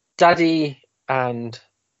Daddy and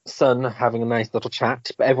son having a nice little chat,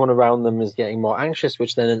 but everyone around them is getting more anxious,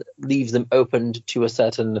 which then leaves them opened to a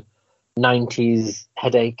certain 90s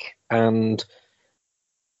headache. And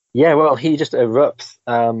yeah, well, he just erupts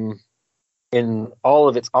in all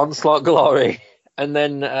of its onslaught glory. And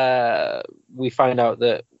then we find out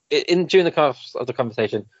that during the course of the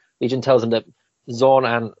conversation, Legion tells him that Zorn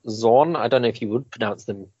and Zorn. I don't know if you would pronounce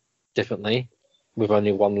them differently, with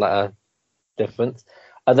only one letter difference,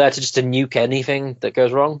 are there to just to nuke anything that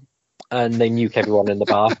goes wrong, and they nuke everyone in the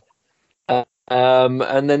bar.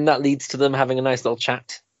 And then that leads to them having a nice little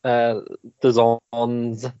chat, the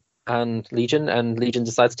Zorns and Legion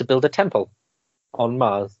decides to build a temple on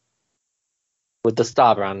Mars with the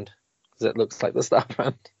Star Brand, because it looks like the Star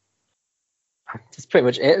Brand. That's pretty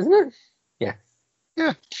much it, isn't it?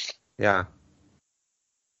 Yeah.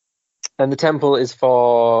 And the temple is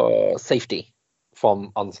for safety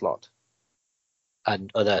from Onslaught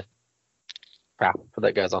and other crap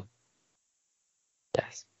that goes on.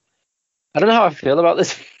 Yes. I don't know how I feel about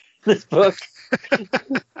this book.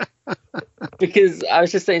 Because I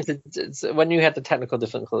was just saying when you had the technical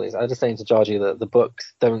difficulties, I was just saying to Georgie that the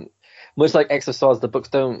books don't, much like X of Swords, the books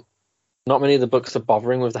don't, not many of the books are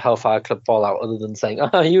bothering with the Hellfire Club fallout other than saying,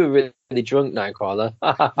 oh, you were really drunk, Nightcrawler.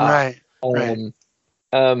 Right.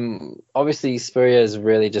 Obviously, Spurrier is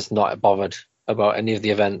really just not bothered about any of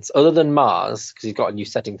the events other than Mars, because he's got a new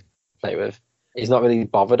setting to play with. He's not really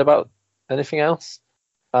bothered about anything else.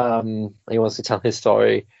 He wants to tell his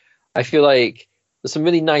story. I feel like there's some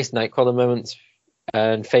really nice Nightcrawler moments,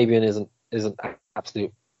 and Fabian isn't an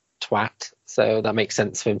absolute twat, so that makes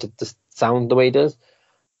sense for him to just sound the way he does.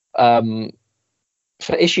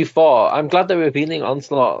 For issue 4, I'm glad they're revealing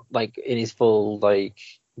Onslaught like in his full like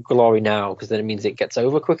glory now, because then it means it gets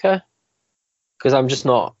over quicker. Because I'm just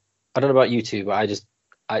not, I don't know about you two, but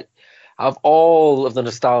I of all of the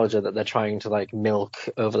nostalgia that they're trying to like milk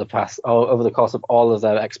over the course of all of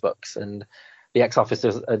their X books, and the X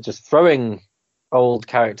officers are just throwing old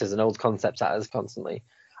characters and old concepts at us constantly,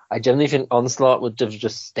 I generally think Onslaught would have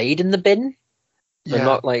just stayed in the bin and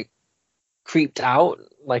not like creeped out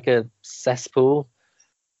like a cesspool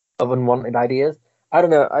of unwanted ideas. I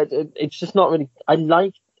don't know. It's just not really. I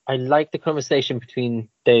like the conversation between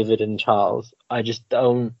David and Charles. I just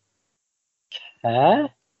don't care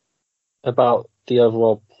about the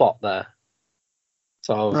overall plot there.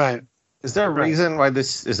 So right. Is there a reason why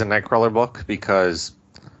this is a Nightcrawler book? Because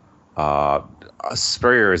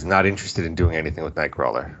Spurrier is not interested in doing anything with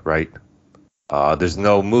Nightcrawler, right? There's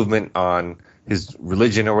no movement on his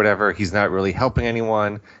religion or whatever. He's not really helping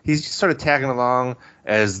anyone. He's just sort of tagging along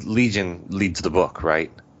as Legion leads the book,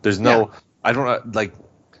 right? There's no, I don't know, like,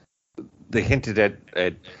 they hinted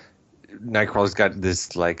at Nightcrawler's got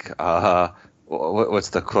this, like, what's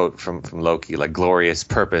the quote from Loki? Like, glorious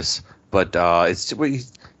purpose. But it's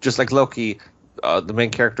just like Loki, the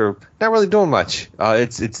main character, not really doing much.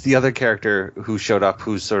 It's the other character who showed up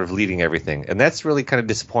who's sort of leading everything. And that's really kind of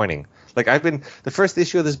disappointing. Like, the first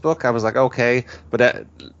issue of this book, I was like, okay. But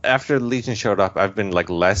after Legion showed up, I've been, like,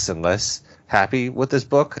 less and less happy with this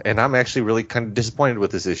book. And I'm actually really kind of disappointed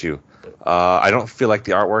with this issue. I don't feel like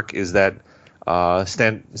the artwork is that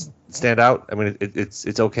stand out. I mean,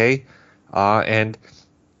 it's okay. And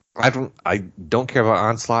I don't care about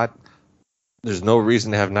Onslaught. There's no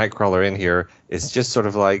reason to have Nightcrawler in here. It's just sort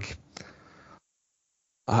of like,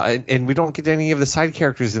 and we don't get any of the side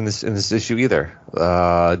characters in this issue either.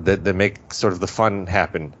 That make sort of the fun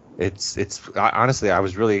happen. It's honestly, I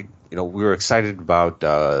was really, we were excited about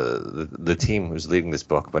the team who's leading this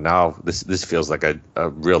book, but now this feels like a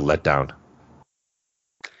real letdown.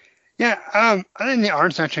 Yeah, I think the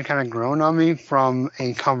art's actually kind of grown on me from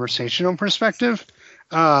a conversational perspective.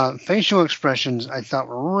 Facial expressions I thought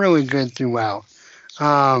were really good throughout.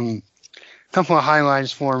 A couple of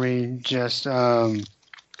highlights for me, just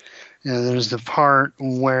there's the part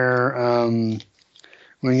where when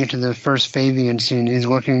we get to the first Fabian scene, he's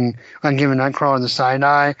looking like giving Nightcrawler the side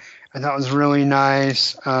eye. I thought was really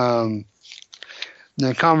nice. The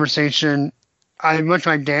conversation, I much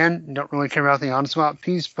like Dan, don't really care about the Onslaught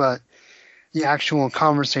piece, but the actual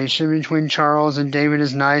conversation between Charles and David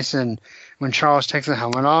is nice, and when Charles takes the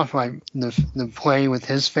helmet off, like the play with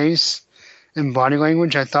his face and body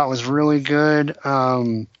language, I thought was really good.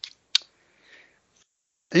 And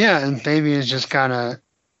Fabian is just kind of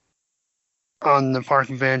on the park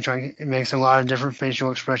bench. Like, it makes a lot of different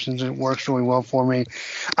facial expressions. It works really well for me.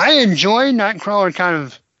 I enjoy Nightcrawler kind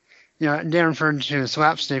of, Dan referred to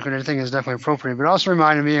slapstick, which I think is definitely appropriate, but it also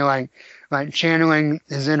reminded me of like channeling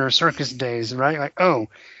his inner circus days, right? Like, oh,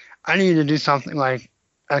 I need to do something like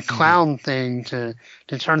a clown thing to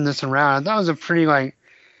turn this around. I thought it was a pretty, like,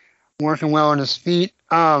 working well on his feet.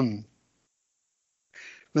 But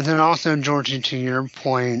then also, Georgie, to your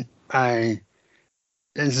point, this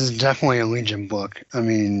is definitely a Legion book. I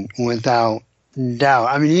mean, without doubt.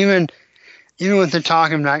 I mean, even with the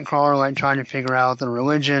talk of Nightcrawler, like, trying to figure out the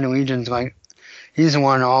religion, Legion's like, he's the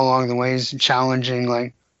one all along the ways challenging,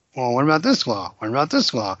 like, well, what about this law? What about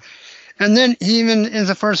this law? And then he even is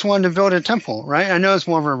the first one to build a temple, right? I know it's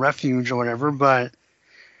more of a refuge or whatever, but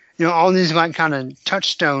all these like kind of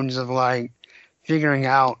touchstones of like figuring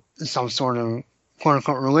out some sort of quote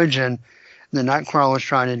unquote religion that Nightcrawler was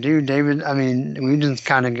trying to do. David, I mean, we just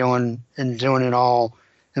kind of going and doing it all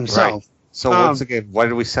himself. Right. So once again, why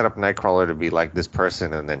did we set up Nightcrawler to be like this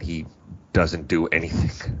person and then he doesn't do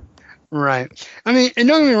anything? Right. I mean, and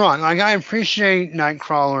don't get me wrong, like I appreciate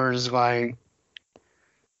Nightcrawler's like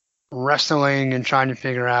wrestling and trying to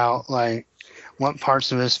figure out like what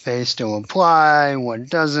parts of his face still apply, what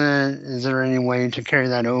doesn't. Is there any way to carry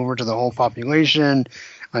that over to the whole population?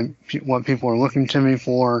 Like what people are looking to me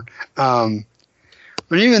for. But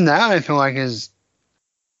even that I feel like is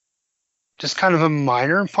just kind of a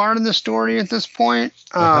minor part of the story at this point.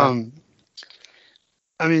 I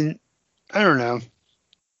mean, I don't know.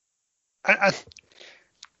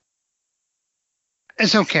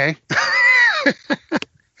 It's okay.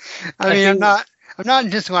 I mean, I'm not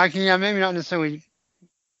disliking it. Maybe not necessarily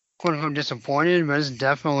quote unquote disappointed, but it's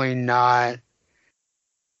definitely not.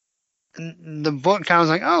 The book kind of was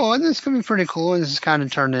like, oh, well, this could be pretty cool, and this is kind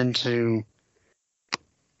of turned into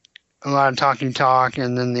a lot of talk,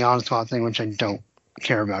 and then the Onslaught thing, which I don't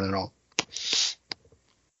care about at all.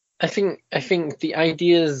 I think the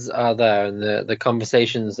ideas are there, and the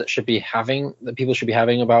conversations that people should be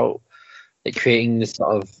having about like creating this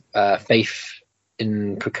sort of faith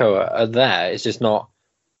in Krakoa are there. It's just not.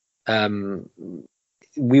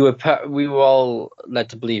 We were all led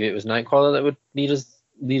to believe it was Nightcrawler that would lead us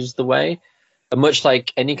the way, and much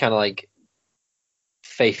like any kind of like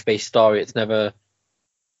faith-based story, it's never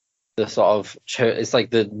the sort of it's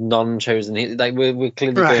like the non-chosen, like we're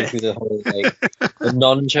clearly going through the whole like the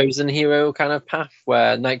non-chosen hero kind of path,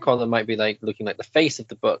 where Nightcrawler might be like looking like the face of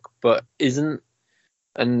the book but isn't.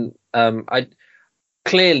 And I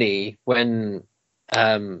clearly, when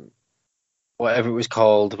whatever it was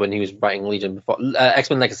called when he was writing Legion before,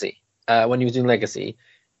 X-Men Legacy, when he was doing Legacy,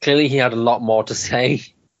 clearly he had a lot more to say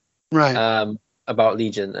about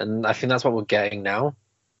Legion, and I think that's what we're getting now.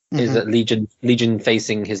 Is that Legion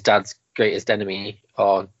facing his dad's greatest enemy,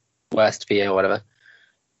 or worst fear, or whatever.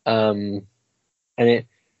 And it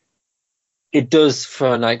does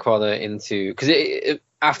throw Nightcrawler into, because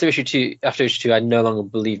after issue 2, I no longer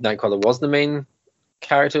believe Nightcrawler was the main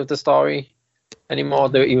character of the story anymore.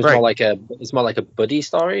 Though he was more like a buddy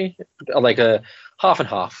story, or like a half and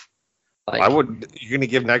half. Like, you're gonna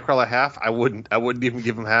give Nightcrawler half? I wouldn't even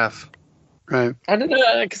give him half. Right. I don't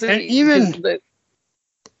know, because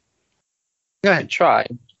go ahead. Try.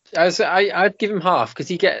 I'd give him half because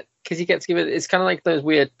he gets to give it. It's kind of like those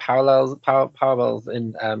weird parallels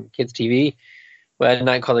in kids TV, where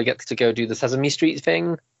Nightcrawler gets to go do the Sesame Street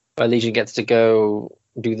thing, where Legion gets to go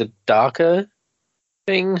do the darker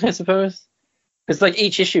thing, I suppose. It's like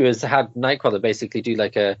each issue has had Nightcrawler basically do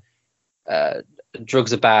like a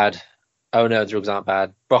drugs are bad. Oh no, drugs aren't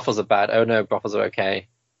bad. Brothels are bad. Oh no, brothels are okay.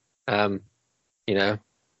 Laughter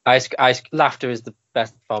is the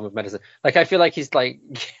best form of medicine. Like I feel like he's like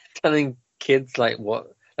telling kids like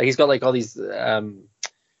what, like he's got like all these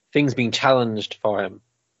things being challenged for him,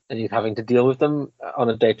 and he's having to deal with them on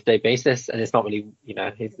a day-to-day basis. And it's not really,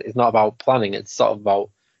 it's not about planning. It's sort of about,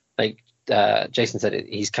 like Jason said,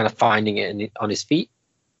 he's kind of finding it on his feet.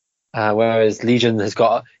 Whereas Legion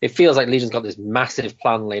it feels like Legion's got this massive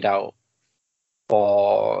plan laid out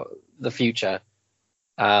for the future,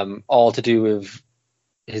 all to do with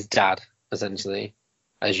his dad, essentially,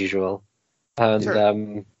 as usual. And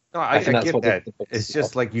sure. No, I get that. It's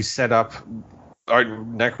just like you set up.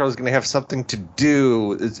 Nightcrawler's going to have something to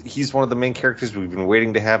do. He's one of the main characters we've been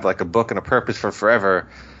waiting to have like a book and a purpose for forever.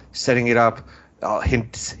 Setting it up,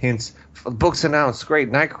 hints. Books announced,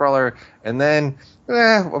 great, Nightcrawler, and then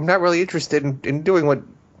I'm not really interested in doing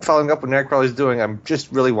following up what Nightcrawler's doing. I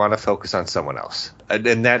just really want to focus on someone else,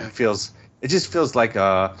 and that it just feels like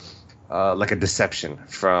a deception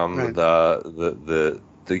from the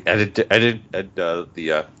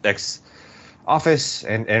X office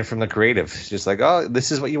and from the creative. It's just like, oh,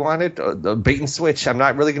 this is what you wanted, the bait and switch. I'm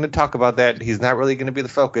not really going to talk about that. He's not really going to be the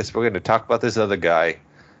focus. We're going to talk about this other guy.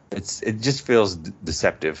 It just feels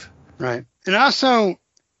deceptive. Right. And also,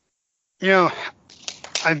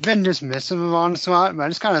 I've been dismissive of Onslaught, but I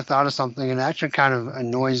just kind of thought of something, and it actually kind of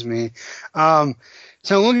annoys me. So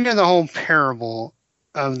looking at the whole parable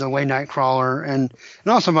of the way Nightcrawler, and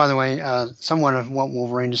also, by the way, somewhat of what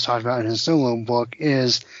Wolverine just talked about in his solo book,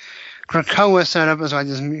 is Krakoa set up as like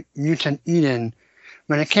this mutant Eden,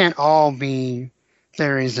 but it can't all be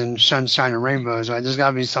fairies and sunshine and rainbows, right? There's got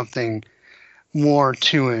to be something more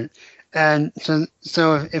to it. And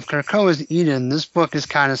so if Krakoa is Eden, this book is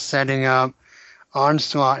kind of setting up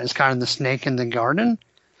Onslaught is kind of the snake in the garden,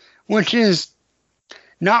 which is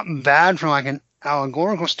not bad from like an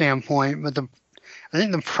allegorical standpoint, but I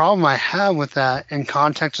think the problem I have with that in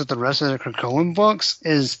context with the rest of the Krakoan books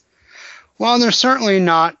is, while they're certainly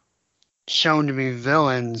not shown to be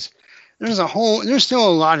villains, there's still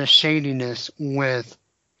a lot of shadiness with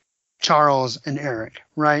Charles and Eric,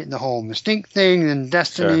 right? The whole Mystique thing and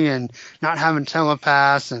Destiny and not having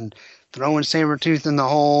telepaths and throwing Sabretooth in the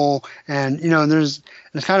hole. And, there's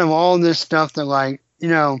kind of all this stuff that, like,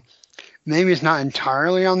 maybe it's not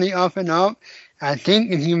entirely on the up and up. I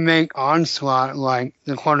think if you make Onslaught like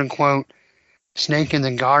the quote-unquote snake in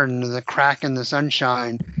the garden, or the crack in the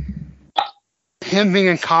sunshine, him being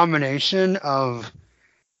a combination of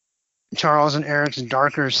Charles and Eric's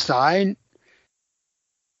darker side,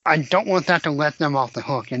 I don't want that to let them off the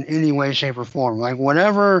hook in any way, shape, or form. Like,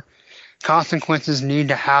 whatever consequences need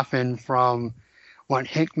to happen from what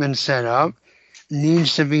Hickman set up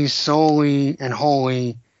needs to be solely and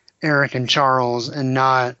wholly Eric and Charles and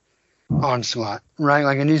not Onslaught, right?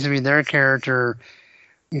 Like, it needs to be their character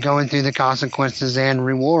going through the consequences and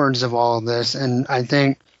rewards of all of this. And I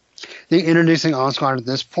think introducing Onslaught at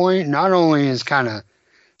this point not only is kind of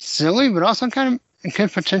silly, but also kind of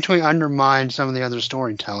could potentially undermine some of the other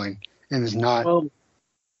storytelling. It is not. Well,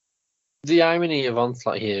 the irony of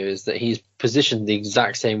Onslaught here is that he's positioned the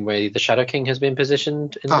exact same way the Shadow King has been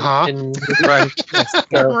positioned in right.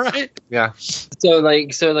 Right. Yeah. So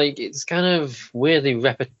it's kind of weirdly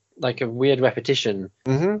a weird repetition.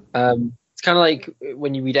 Mm-hmm. It's kind of like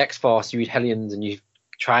when you read X-Force, you read Hellions, and you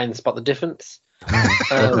try and spot the difference.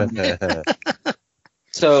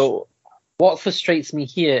 So what frustrates me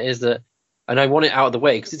here is that, and I want it out of the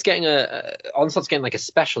way, because it's getting Onslaught's getting like a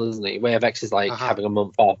special, isn't it? Way of X is like having a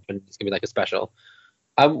month off, and it's gonna be like a special.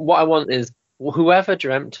 What I want is whoever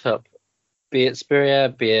dreamt up, be it Spurrier,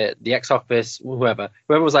 be it the X Office, whoever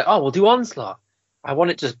was like, oh, we'll do Onslaught. I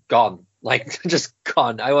want it just gone, like just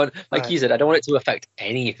gone. I want, like you said, I don't want it to affect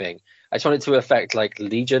anything. I just want it to affect like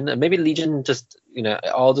Legion, and maybe Legion just, it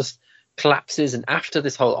all just collapses, and after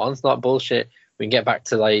this whole Onslaught bullshit, we can get back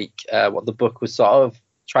to like what the book was sort of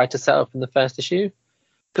tried to set up in the first issue.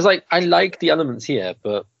 Because like I like the elements here,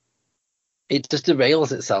 but it just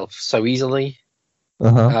derails itself so easily.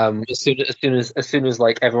 As soon as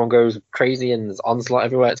like everyone goes crazy and there's Onslaught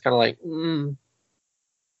everywhere, it's kind of like, do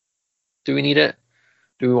we need it?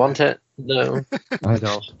 Do we want it? No.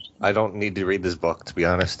 I don't need to read this book, to be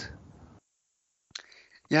honest.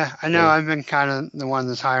 Yeah, I know. I've been kind of the one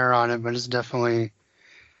that's higher on it, but it's definitely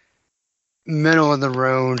middle of the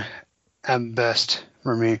road at best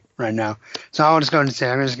for me right now. So I'll just go ahead and say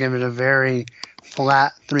I'm going to give it a very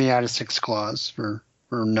flat 3 out of 6 claws for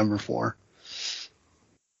number 4.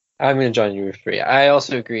 I'm going to join you with 3. I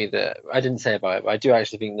also agree that I didn't say about it, but I do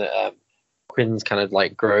actually think that Quinn's kind of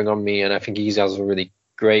like growing on me, and I think he has a really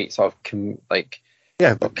great sort of cartoony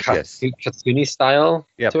style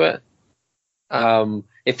to it.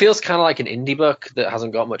 It feels kind of like an indie book that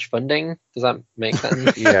hasn't got much funding. Does that make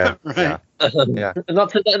sense? Yeah. Right.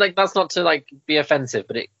 Not to like, that's not to like be offensive,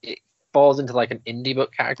 but it falls into like an indie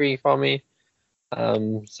book category for me.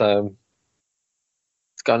 So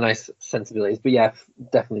it's got nice sensibilities, but yeah,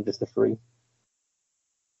 definitely just a 3.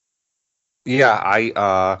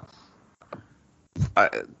 Yeah,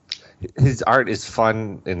 his art is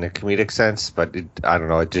fun in the comedic sense, but I don't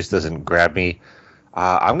know, it just doesn't grab me.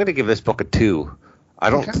 I'm going to give this book a 2. I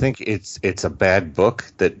don't think it's a bad book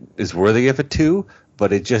that is worthy of a 2,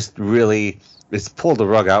 but it just really, it's pulled the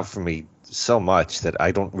rug out for me so much that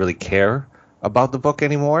I don't really care about the book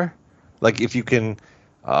anymore. Like, if you can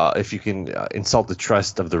insult the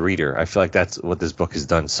trust of the reader, I feel like that's what this book has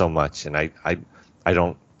done so much, and I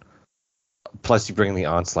don't. Plus, you bring the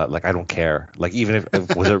Onslaught, like, I don't care. Like, even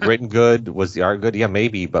if was it written good, was the art good? Yeah,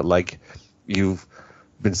 maybe, but like, you've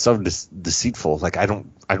been so deceitful. Like, I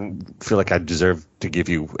don't feel like I deserve to give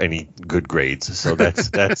you any good grades. So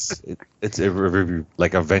that's it's a review,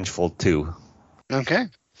 like a vengeful 2. Okay,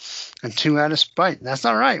 a 2 out of spite. That's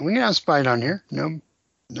all right. We can have spite on here. No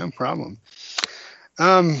problem.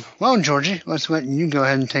 Well, Georgie, let's let you go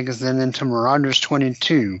ahead and take us then into Marauders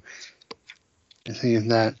 22. To see if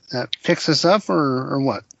that picks us up or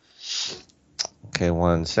what. Okay,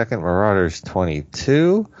 1 second. Marauders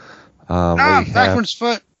 22. Backwards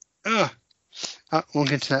foot. Ugh. We'll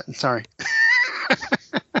get to that. Sorry.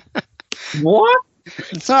 What?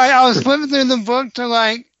 Sorry, I was flipping through the book to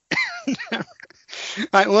like. All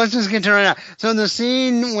right, well, let's just get to it right now. So the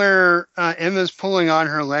scene where Emma's pulling on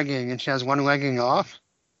her legging and she has one legging off.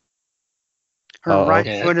 Her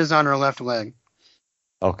right foot is on her left leg.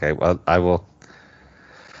 Okay, well, I will.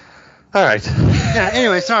 All right. Yeah.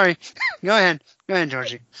 Anyway, sorry. Go ahead,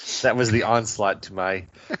 Georgie. That was the onslaught to my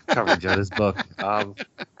coverage of this book.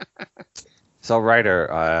 So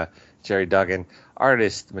writer Jerry Duggan,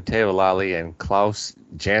 artist Matteo Lally and Klaus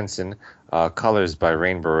Janson, colors by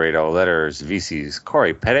Rain Barreto, letters VC's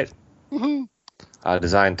Corey Pettit,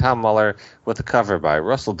 design Tom Muller, with a cover by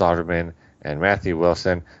Russell Dodderman and Matthew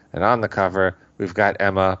Wilson. And on the cover, we've got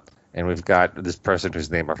Emma, and we've got this person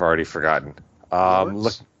whose name I've already forgotten.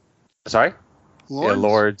 Sorry?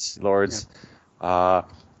 Lords? Yeah, Lords. Yeah.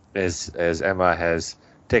 As Emma has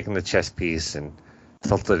taken the chess piece and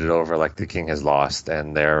tilted it over like the king has lost,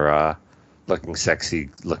 and they're looking sexy,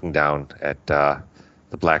 looking down at the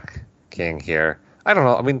Black King here. I don't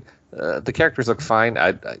know. I mean, the characters look fine.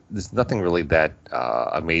 There's nothing really that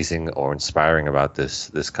amazing or inspiring about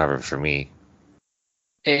this cover for me.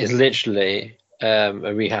 It is literally a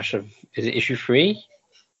rehash of, is it issue 3?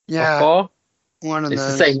 Yeah. Or 4? One of it's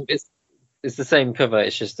those. the same. It's the same cover.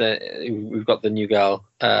 It's just that we've got the new girl,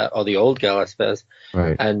 or the old girl, I suppose.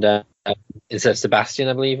 Right. And instead of Sebastian,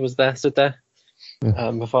 I believe, stood there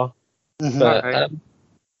before. Mhm. But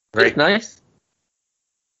Great. Nice.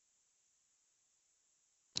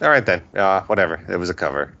 All right then. Whatever. It was a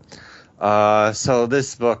cover. So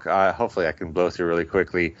this book, hopefully I can blow through really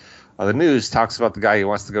quickly. The news talks about the guy who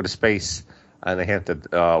wants to go to space, and they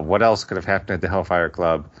hinted what else could have happened at the Hellfire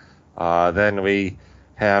Club. Then we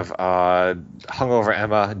have hungover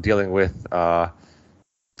Emma dealing with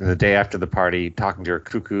the day after the party, talking to her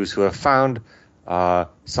cuckoos who have found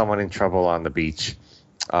someone in trouble on the beach.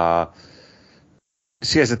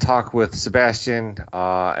 She has a talk with Sebastian,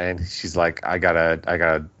 and she's like, I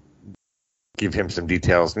gotta give him some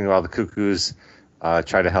details. Meanwhile, the cuckoos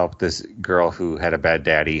try to help this girl who had a bad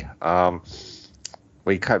daddy.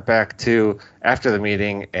 We cut back to after the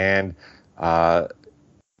meeting, and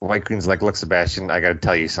White Queen's like, look, Sebastian, I gotta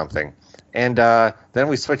tell you something. And then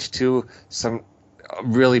we switch to some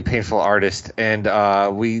really painful artist, and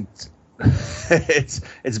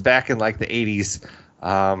it's back in like the 80s.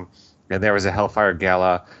 And there was a Hellfire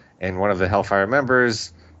Gala, and one of the Hellfire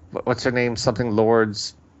members, what's her name? Something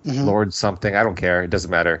Lords, Lord something. I don't care. It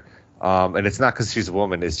doesn't matter. And it's not because she's a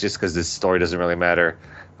woman. It's just because this story doesn't really matter.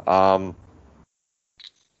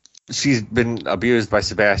 She's been abused by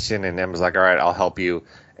Sebastian, and Emma's like, all right, I'll help you.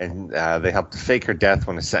 And they help to fake her death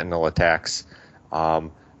when the Sentinel attacks.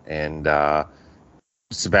 And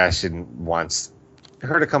Sebastian wants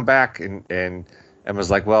her to come back, and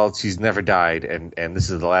Emma's like, well, she's never died, and this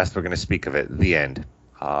is the last we're going to speak of it. The end.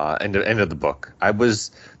 End of the book.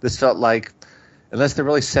 This felt like, unless they're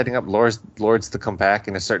really setting up Lords to come back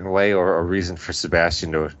in a certain way, or a reason for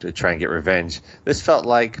Sebastian to try and get revenge, this felt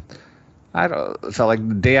like, it felt like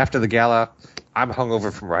the day after the gala. I'm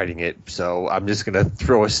hungover from writing it, so I'm just going to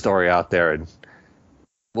throw a story out there, and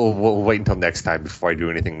we'll wait until next time before I do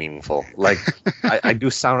anything meaningful. Like, I do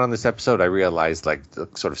sound on this episode, I realized, like,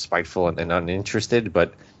 sort of spiteful and uninterested,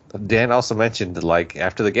 but Dan also mentioned, like,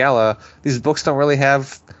 after the gala, these books don't really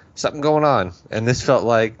have something going on, and this felt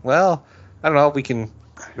like, well, I don't know, we can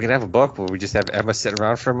have a book where we just have Emma sitting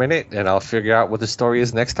around for a minute, and I'll figure out what the story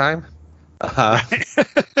is next time.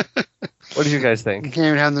 What did you guys think? You can't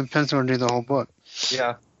even have the pencil to do the whole book.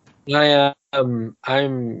 Yeah. I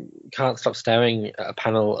can't stop staring at a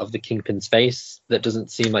panel of the Kingpin's face that doesn't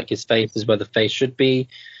seem like his face is where the face should be.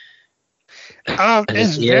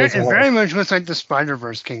 It very much looks like the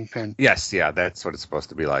Spider-Verse Kingpin. Yes, yeah, that's what it's supposed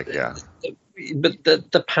to be like, yeah. But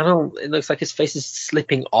the panel, it looks like his face is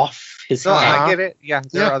slipping off his No, head. I get it. Yeah,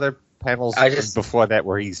 there are other panels before that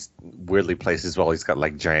where he's weirdly placed as well. He's got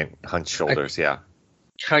like giant hunched shoulders, yeah.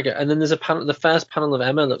 And then there's a panel, the first panel of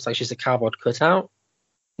Emma looks like she's a cardboard cutout.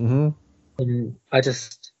 Mm-hmm. And I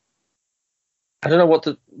don't know what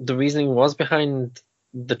the reasoning was behind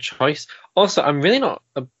the choice. Also, I'm really not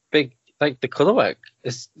a big, like, the color work.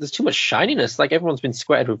 There's too much shininess. Like, everyone's been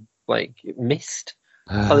squirted with, like, mist.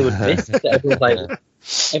 Hollywood mist.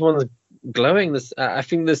 Everyone's glowing. I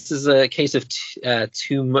think this is a case of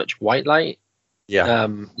too much white light. Yeah.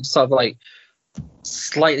 Sort of like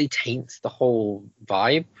slightly taints the whole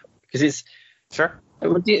vibe, because it's sure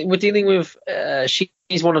we're dealing with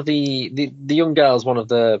she's one of the young girl's one of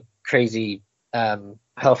the crazy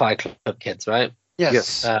Hellfire Club kids, right?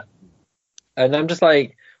 Yes. And I'm just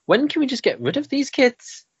like, when can we just get rid of these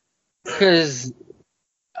kids? Because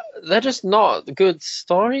they're just not good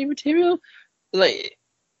story material. Like,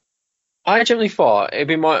 I generally thought it'd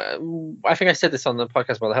be more. I think I said this on the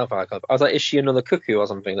podcast about the Hellfire Club. I was like, is she another cuckoo or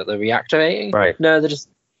something that they're reactivating? Right. No, they're just.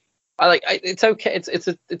 It's okay. It's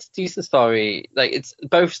a decent story. Like, it's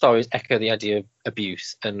both stories echo the idea of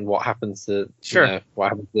abuse and what happens to sure. What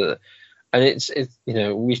happens to, and it's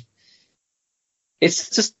it's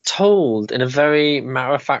just told in a very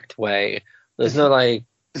matter-of-fact way. There's no, like...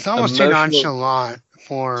 It's almost too nonchalant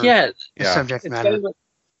for the subject matter. It's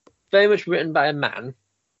very much written by a man,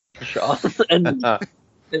 for sure. and I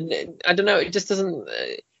don't know, it just doesn't...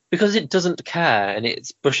 because it doesn't care and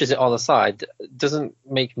it brushes it all aside, it doesn't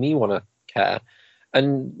make me want to care.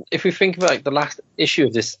 And if we think about like the last issue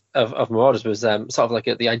of this of Marauders was sort of like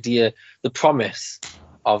the idea, the promise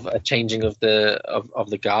of a changing of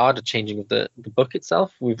the guard, a changing of the book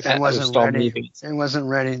itself. It wasn't ready. It wasn't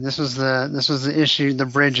ready. This was the issue, the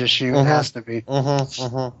bridge issue. It has to be.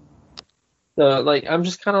 So like I'm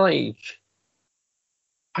just kind of like,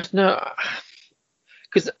 I don't know.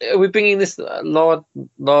 Because we're bringing this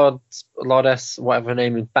Lordess, whatever her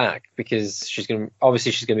name is, back because she's gonna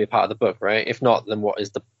be a part of the book, right? If not, then what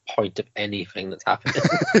is the point of anything that's happening?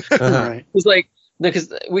 Right. It's like, no,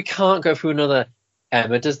 because we can't go through another.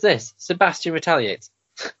 Emma does this. Sebastian retaliates.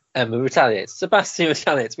 Emma retaliates. Sebastian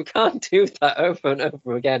retaliates. We can't do that over and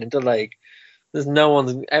over again until like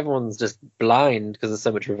everyone's just blind because there's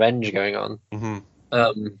so much revenge going on.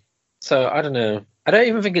 Mm-hmm. So I don't know. I don't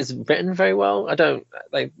even think it's written very well. I don't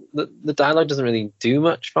like the dialogue doesn't really do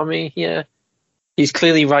much for me here. He's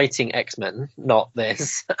clearly writing X-Men, not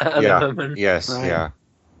this. At the moment. Yes. Right. Yeah.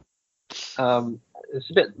 It's a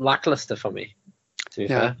bit lackluster for me, to be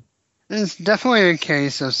fair. It's definitely a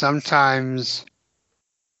case of sometimes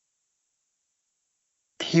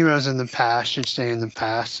heroes in the past should stay in the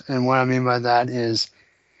past. And what I mean by that is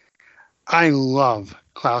I love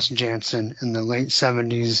Klaus Janson in the late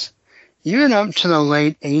 70s, even up to the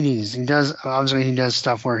late 80s. He does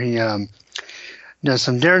stuff where he does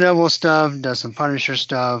some Daredevil stuff, does some Punisher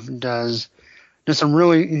stuff, he does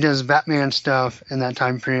Batman stuff in that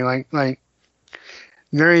time period. Like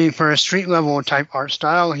very for a street level type art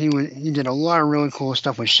style, he did a lot of really cool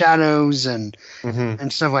stuff with shadows and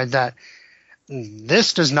stuff like that.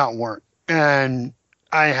 This does not work, and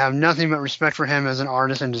I have nothing but respect for him as an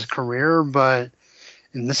artist and his career. But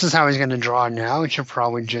and this is how he's going to draw now. He should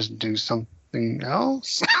probably just do something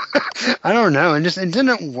else. I don't know. It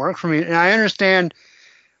didn't work for me, and I understand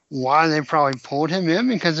why they probably pulled him in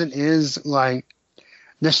because it is like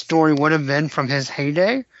this story would have been from his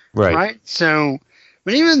heyday, right? So.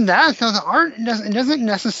 But even that, though, the art doesn't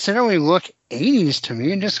necessarily look 80s to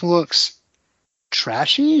me. It just looks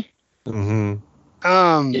trashy,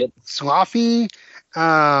 sloppy.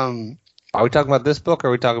 Are we talking about this book, or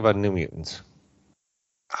are we talking about New Mutants?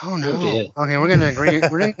 Oh no! Okay, we're gonna agree.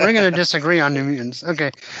 we're gonna disagree on New Mutants. Okay,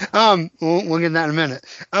 we'll get that in a minute.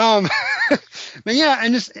 But yeah,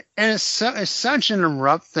 and it's such an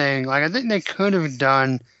abrupt thing. Like I think they could have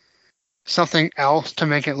done something else to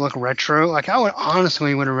make it look retro. Like I would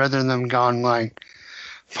have rather them gone like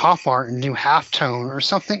pop art and do halftone or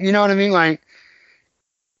something. You know what I mean? Like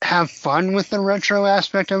have fun with the retro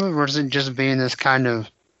aspect of it versus just being this kind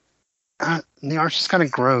of the art's just kind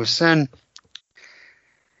of gross. And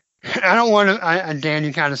I don't want to. Dan,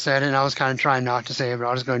 you kind of said it, and I was kind of trying not to say it, but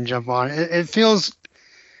I'll just go and jump on it. It feels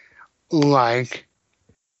like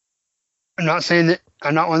I'm not saying that.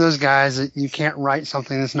 I'm not one of those guys that you can't write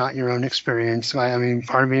something that's not your own experience. I mean,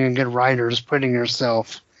 part of being a good writer is putting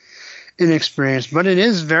yourself in experience, but it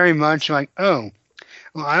is very much like, I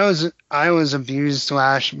was abused /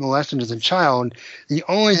 molested as a child. The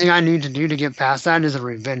only thing I need to do to get past that is a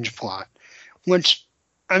revenge plot, which,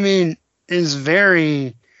 I mean, is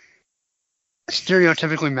very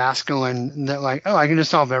stereotypically masculine. That like, I can just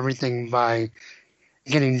solve everything by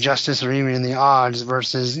getting justice or even in the odds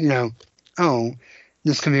versus,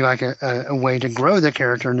 this can be like a way to grow the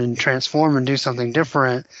character and then transform and do something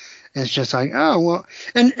different. It's just like,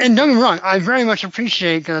 and don't get me wrong, I very much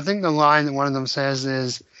appreciate, because I think the line that one of them says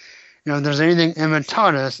is, if there's anything Emma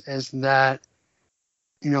taught us is that,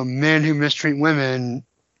 men who mistreat women,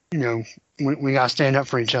 we got to stand up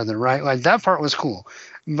for each other, right? Like that part was cool.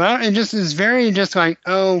 But it just is very just like,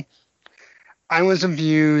 I was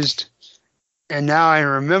abused. And now I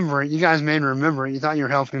remember it. You guys made me remember it. You thought you were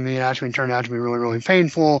helping me. It actually turned out to be really, really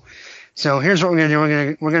painful. So here's what we're gonna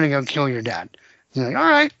do. We're gonna go kill your dad. You're like, all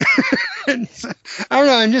right. I don't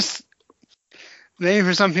know. And just maybe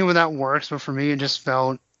for some people that works, but for me it just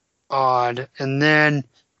felt odd. And then,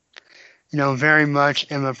 very much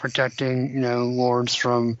Emma protecting, Lords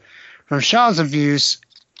from Shaw's abuse.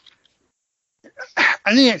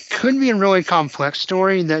 I think it could be a really complex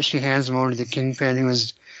story that she hands him over to the Kingpin, who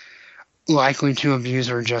is likely to abuse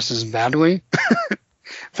her just as badly,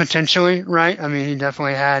 potentially, right? I mean, he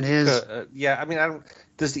definitely had his. I mean,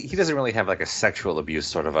 he doesn't really have like a sexual abuse,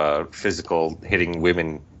 sort of a physical hitting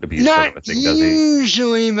women abuse Not sort of a thing, does he?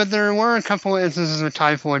 Usually, but there were a couple of instances with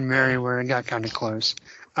Typhoid Mary where it got kind of close.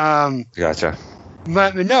 Gotcha.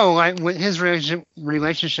 But no, like his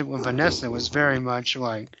relationship with Vanessa was very much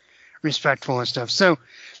like respectful and stuff. So,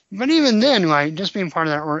 but even then, like just being part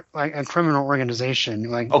of that like a criminal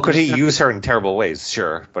organization, like could he use her in terrible ways?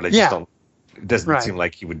 Sure, but it doesn't seem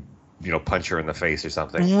like he would, punch her in the face or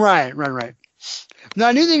something. Right. Now,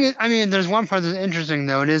 I do think, there's one part that's interesting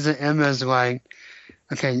though. It is that Emma's like,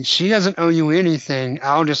 okay, she doesn't owe you anything.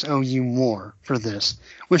 I'll just owe you more for this,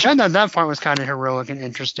 which I thought that part was kind of heroic and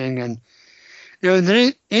interesting. And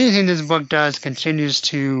anything this book does continues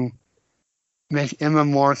to make Emma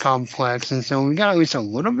more complex, and so we got at least a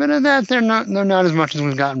little bit of that. They're not as much as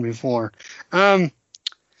we've gotten before. But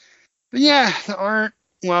yeah, the art.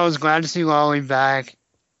 Well, I was glad to see Lolly back.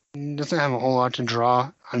 He doesn't have a whole lot to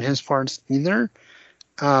draw on his parts either.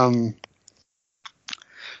 Yeah,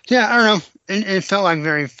 I don't know. It felt like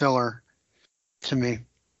very filler to me,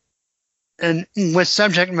 and with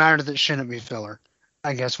subject matter that shouldn't be filler,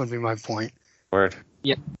 I guess would be my point. Word.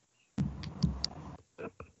 Yep. All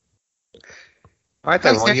right,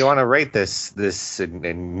 then. Well, you want to rate this and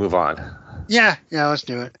move on? Yeah, let's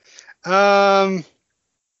do it. I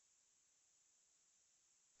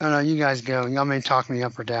don't know. You guys go. Y'all may talk me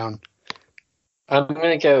up or down. I'm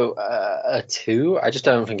gonna go a 2. I just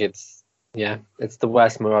don't think it's the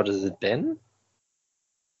worst Marauders has been.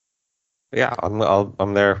 Yeah,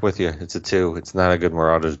 I'm there with you. It's a 2. It's not a good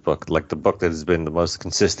Marauders book. Like the book that has been the most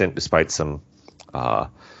consistent, despite some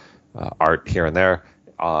art here and there,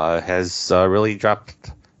 has really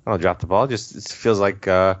dropped the ball. Just it feels like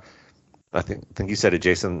I think you said it,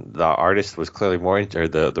 Jason. The artist was clearly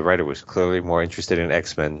the writer was clearly more interested in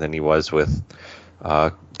X-Men than he was with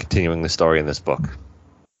continuing the story in this book.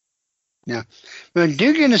 Yeah, but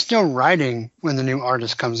Dugan is still writing when the new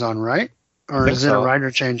artist comes on, right? Or is it a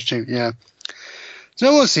writer change too? Yeah.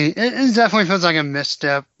 So we'll see. It definitely feels like a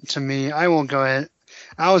misstep to me. I will go ahead.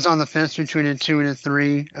 I was on the fence between a 2 and a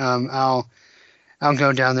 3. I'll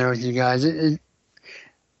go down there with you guys.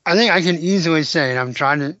 I think I can easily say, and I'm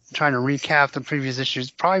trying to recap the previous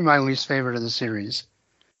issues. Probably my least favorite of the series.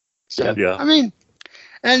 So, yeah.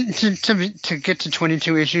 And to get to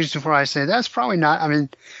 22 issues before I say that's probably not.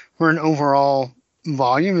 For an overall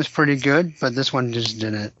volume, it's pretty good, but this one just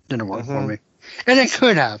didn't work for me, and it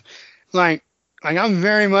could have. Like I'm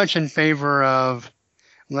very much in favor of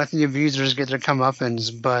let the abusers get their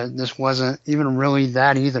comeuppance, but this wasn't even really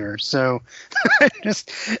that either. So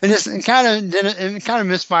it kind of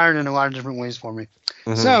misfired in a lot of different ways for me.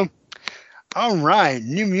 So, all right,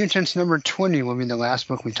 New Mutants number 20 will be the last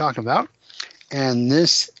book we talk about, and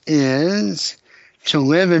this is To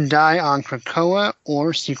Live and Die on Krakoa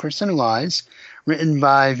or Secrets and Lies, written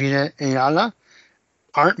by Vita Ayala,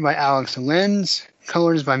 art by Alex Lenz,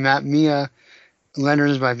 colors by Matt Mia,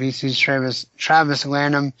 letters by VC's Travis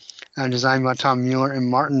Lanham, designed by Tom Mueller, and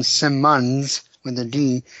Martin Simmons with a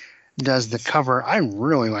D does the cover. I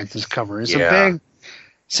really like this cover. It's a big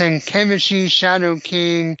Senkemichi Shadow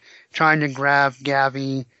King trying to grab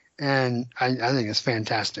Gabby, and I think it's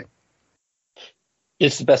fantastic.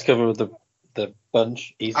 It's the best cover of the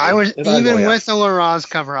bunch. Easily. I would with the Laraz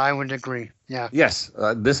cover, I would agree. Yeah. Yes,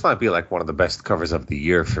 this might be like one of the best covers of the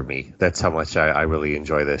year for me. That's how much I really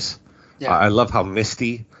enjoy this. Yeah. I love how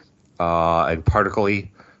misty and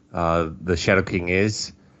particle-y the Shadow King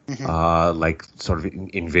is. Like sort of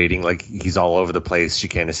invading, like he's all over the place. She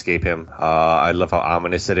can't escape him. I love how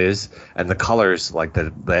ominous it is, and the colors, like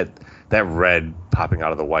that red popping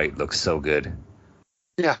out of the white, looks so good.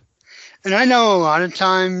 Yeah, and I know a lot of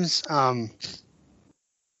times.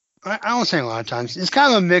 I won't say a lot of times. It's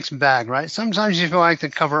kind of a mixed bag, right? Sometimes you feel like the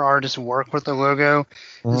cover artists work with the logo,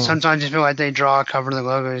 and sometimes you feel like they draw a cover of the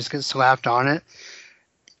logo and just get slapped on it.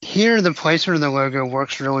 Here, the placement of the logo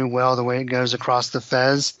works really well, the way it goes across the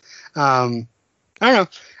fez. I don't know.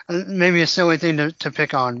 Maybe a silly thing to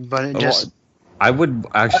pick on, but it just... I would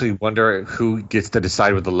actually wonder who gets to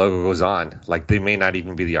decide what the logo goes on. Like, they may not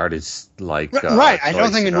even be the artists. Like right. I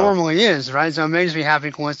don't think it normally is, right? So it makes me happy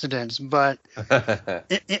coincidence. But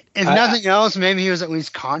if nothing else, maybe he was at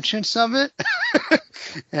least conscious of it.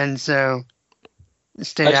 And so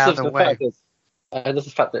stayed out of the way. I love the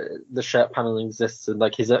fact that the shirt paneling exists, and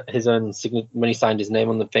like his own signature. When he signed his name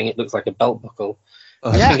on the thing, it looks like a belt buckle.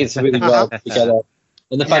 I think it's really well together.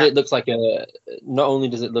 And the fact it looks like not only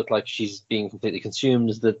does it look like she's being completely consumed,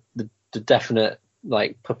 there's the definite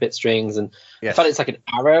like puppet strings, and the fact it's like an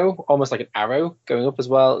arrow, almost like an arrow going up as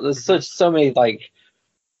well. There's so many like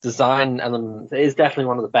design elements. It is definitely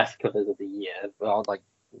one of the best covers of the year, for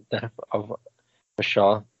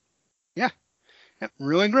sure. Yeah,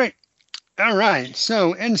 really great. All right,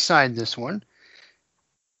 so inside this one,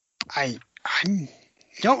 I'm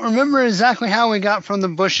don't remember exactly how we got from the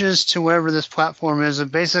bushes to wherever this platform is,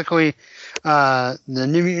 but basically the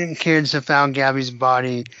New Mutant kids have found Gabby's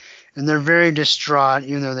body, and they're very distraught,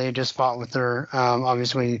 even though they just fought with her.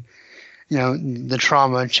 Obviously, the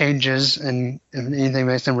trauma changes, and if anything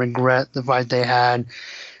makes them regret the fight they had.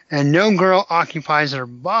 And no girl occupies her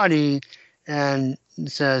body and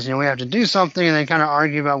says, we have to do something, and they kind of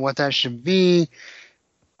argue about what that should be.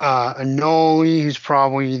 Anole, who's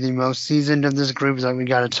probably the most seasoned of this group, is like, we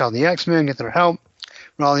got to tell the X-Men, get their help.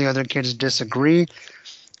 But all the other kids disagree.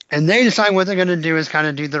 And they decide what they're going to do is kind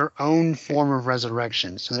of do their own form of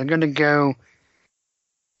resurrection. So they're going to go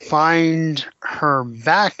find her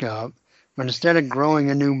backup, but instead of growing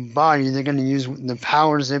a new body, they're going to use the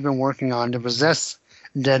powers they've been working on to possess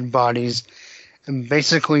dead bodies and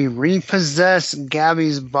basically repossess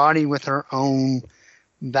Gabby's body with her own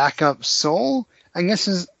backup soul. I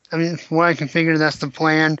guess from what I can figure, that's the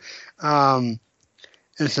plan. And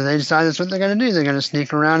so they decide that's what they're going to do. They're going to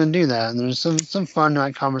sneak around and do that. And there's some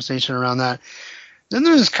fun conversation around that. Then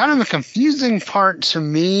there's kind of a confusing part to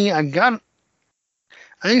me. I think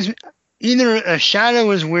it's either a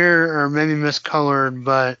Shadow is weird or maybe miscolored,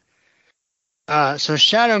 but so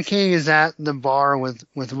Shadow King is at the bar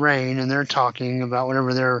with Rain, and they're talking about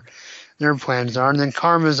whatever their plans are. And then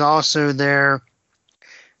Karma's also there.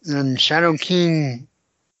 And Shadow King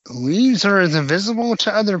leaves her as invisible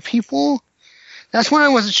to other people. That's when I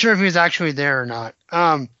wasn't sure if he was actually there or not.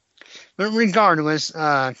 But regardless,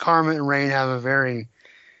 Karma and Rain have a very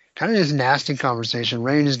kind of just nasty conversation.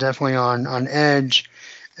 Rain is definitely on edge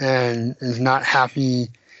and is not happy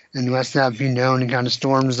and lets that be known and kind of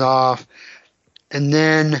storms off. And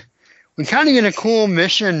then we kind of get a cool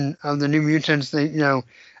mission of the New Mutants. They,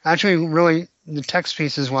 actually really the text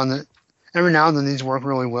piece is one that every now and then these work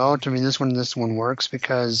really well. To me, this one works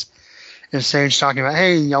because if Sage talking about,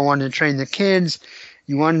 hey, y'all wanted to train the kids,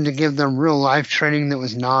 you wanted to give them real life training that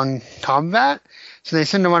was non-combat, so they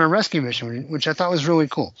send them on a rescue mission, which I thought was really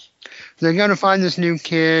cool. So they're going to find this new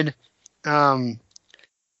kid. Warpath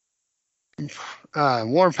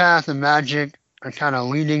and Magic are kind of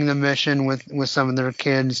leading the mission with some of their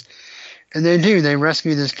kids. And they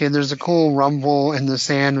rescue this kid. There's a cool rumble in the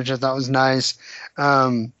sand, which I thought was nice.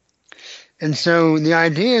 And so the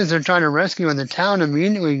idea is they're trying to rescue, and the town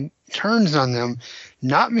immediately turns on them,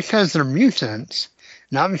 not because they're mutants,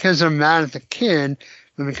 not because they're mad at the kid,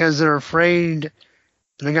 but because they're afraid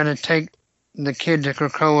they're going to take the kid to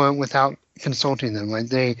Krakoa without consulting them. Like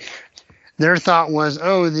their thought was,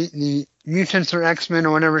 the mutants or X-Men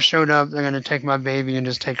or whatever showed up, they're going to take my baby and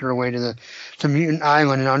just take her away to Mutant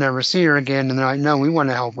Island, and I'll never see her again. And they're like, no, we want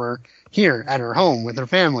to help her here at her home with her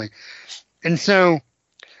family. And so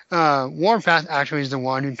Warpath actually is the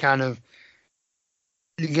one who kind of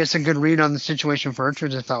gets a good read on the situation first,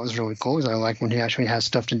 which I thought was really cool, because I like when he actually has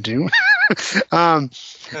stuff to do. And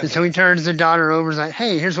so he turns the daughter over and is like,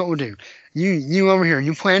 hey, here's what we'll do. You over here,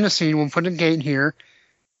 you plant a seed, we'll put a gate here.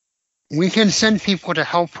 We can send people to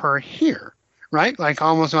help her here, right? Like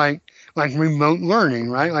almost like remote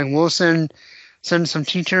learning, right? Like we'll send some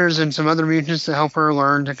teachers and some other mutants to help her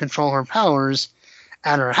learn to control her powers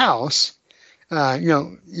at her house.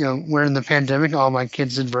 We're in the pandemic. All my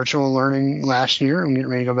kids did virtual learning last year. I'm getting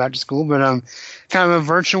ready to go back to school, but kind of a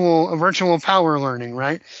virtual power learning,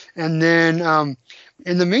 right? And then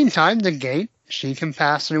in the meantime, the gate, she can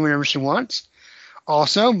pass through whenever she wants.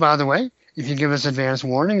 Also, by the way, if you give us advance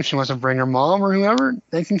warning, if she wants to bring her mom or whoever,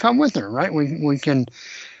 they can come with her, right? We can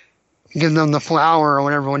give them the flower or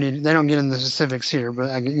whatever we need. They don't get into the specifics here, but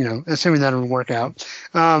assuming that would work out.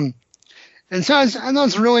 And so I thought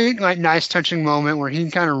it's really nice touching moment where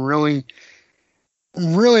he kind of really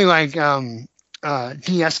de-escalates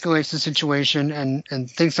the situation and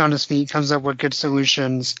thinks on his feet, comes up with good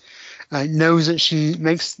solutions, knows that she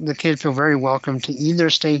makes the kid feel very welcome to either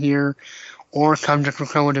stay here or come to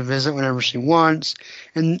Krakoa to visit whenever she wants.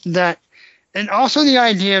 And also the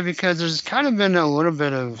idea, because there's kind of been a little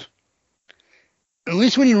bit of, at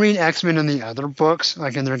least when you read X-Men in the other books,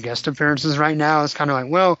 like in their guest appearances right now, it's kind of like,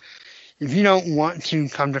 well, if you don't want to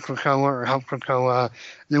come to Krakoa or help Krakoa,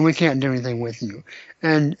 then we can't do anything with you.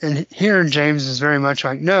 And here James is very much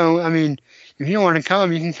like, no, I mean, if you don't want to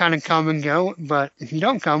come, you can kind of come and go, but if you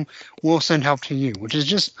don't come, we'll send help to you, which is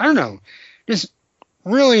just, I don't know, just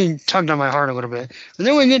really tugged on my heart a little bit. But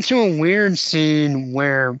then we get to a weird scene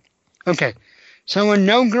where, okay, so when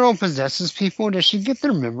No Girl possesses people, does she get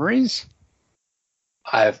their memories?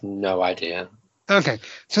 I have no idea. Okay,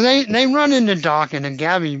 so they run into Doc, and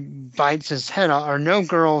Gabby bites his head off, or No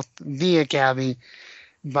Girl via Gabby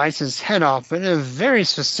bites his head off, but in very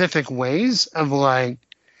specific ways of like,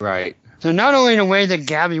 right, So not only the way that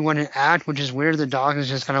Gabby wouldn't act, which is weird, the Doc is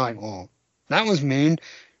just kind of like, well, that was mean.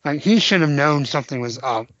 Like, he should have known something was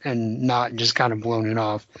up and not just kind of blown it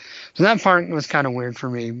off. So that part was kind of weird for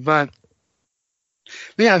me. But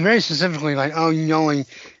yeah, very specifically, like, oh, you only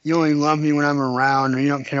love me when I'm around, or you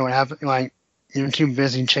don't care what happens. Like, you're too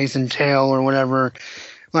busy chasing tail or whatever.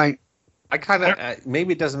 Like, I kind of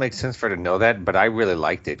maybe it doesn't make sense for her to know that, but I really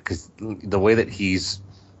liked it because the way that he's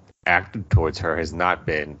acted towards her has not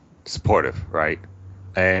been supportive, right?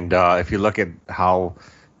 And if you look at how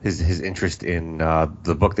his interest in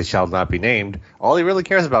the book that shall not be named, all he really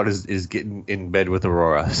cares about is getting in bed with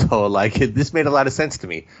Aurora. So like this made a lot of sense to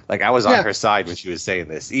me. Like I was on her side when she was saying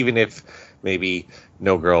this, even if maybe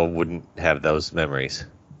no girl wouldn't have those memories.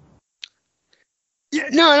 Yeah,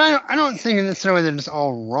 no, and I don't think necessarily that it's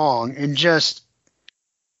all wrong. It just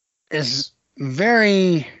is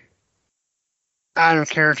very out of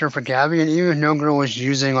character for Gabby, and even if no girl was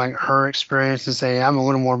using like her experience to say I'm a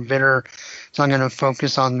little more bitter, so I'm going to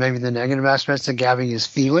focus on maybe the negative aspects that Gabby is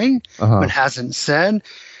feeling but hasn't said.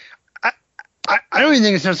 I don't even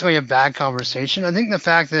think it's necessarily a bad conversation. I think the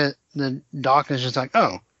fact that the Doc is just like,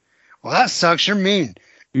 oh, well, that sucks, you're mean.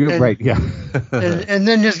 You're right, yeah. and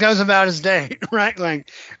then just goes about his day, right? Like,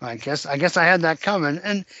 I guess I had that coming.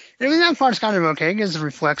 And I mean, that part's kind of okay because it's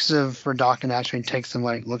reflexive for Doc and actually takes some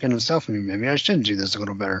like look at himself and maybe I should do this a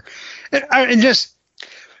little better. And just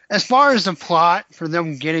as far as the plot for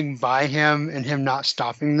them getting by him and him not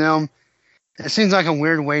stopping them, it seems like a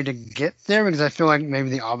weird way to get there because I feel like maybe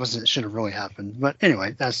the opposite should have really happened. But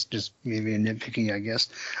anyway, that's just maybe a nitpicking, I guess.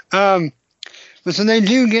 But so they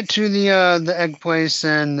do get to the egg place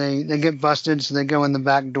and they get busted, so they go in the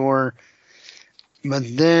back door. But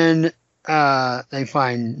then they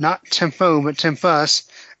find not Tempo but Tempus,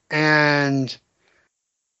 and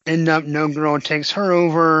end up no girl takes her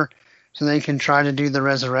over so they can try to do the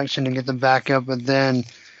resurrection and get the backup. But then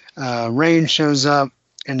Rain shows up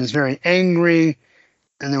and is very angry,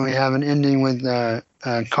 and then we have an ending with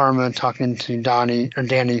Karma talking to Danny,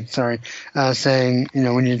 saying, we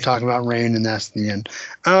need to talk about Rain, and that's the end.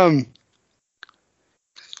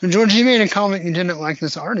 George, you made a comment you didn't like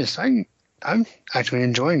this artist. I'm actually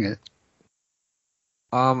enjoying it.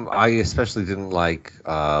 I especially didn't like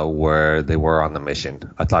where they were on the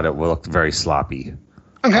mission. I thought it looked very sloppy.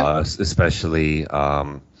 Okay. Especially,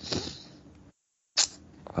 oh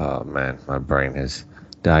man, my brain has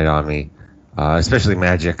died on me. Especially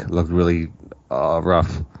Magic looked really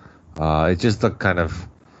rough. It just looked kind of.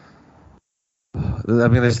 I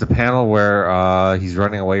mean, there's the panel where he's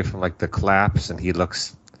running away from like the collapse, and he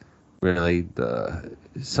looks really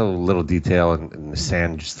so little detail, and the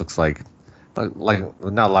sand just looks like not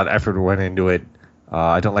a lot of effort went into it.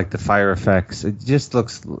 I don't like the fire effects. It just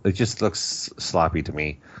looks sloppy to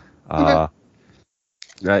me. Okay.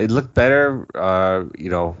 It looked better,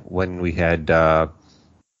 when we had the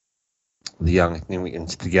young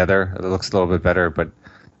mutants together. It looks a little bit better, but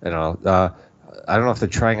I don't know if they're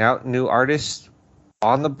trying out new artists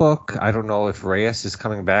on the book. I don't know if Reyes is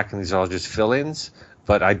coming back and these are all just fill-ins,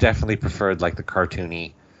 but I definitely preferred like the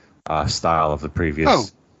cartoony style of the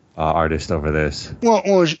previous artist over this.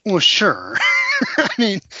 Well, sure. I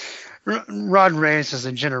mean, Rod Reyes is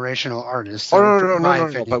a generational artist. So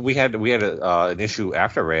No. But we had an issue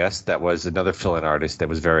after Reyes that was another fill-in artist that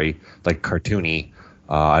was very like cartoony.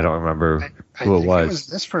 I don't remember who it was. It was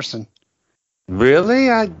this person.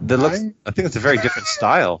 Really? I think it's a very different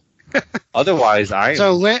style. Otherwise, my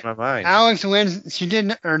mind. Alex wins.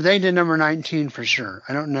 They did number 19 for sure.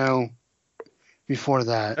 I don't know before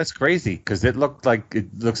that. That's crazy because it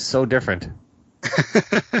looks so different.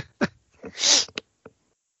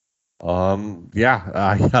 Yeah.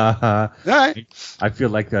 I feel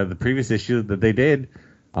like the previous issue that they did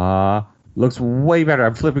looks way better.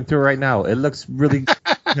 I'm flipping through right now. It looks really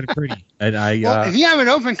kind of pretty. And if you have it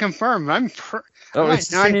open, confirm. I'm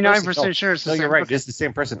 99% sure it's the same. You're right. It's the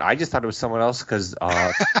same person. I just thought it was someone else because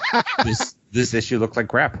this issue looked like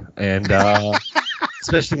crap, and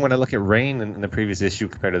especially when I look at Rain in the previous issue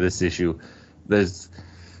compared to this issue, there's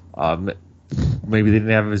maybe they didn't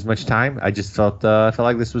have as much time. I just felt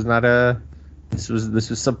like this was not this was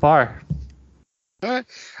subpar. I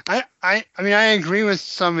mean, I agree with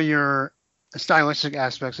some of your stylistic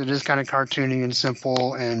aspects. It is kind of cartoony and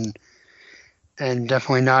simple and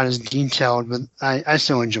definitely not as detailed, but I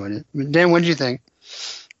still enjoyed it. But Dan, what did you think?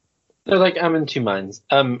 So, like, I'm in two minds.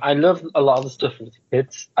 I love a lot of the stuff with the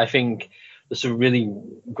kids. I think there's a really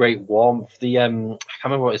great warmth. I can't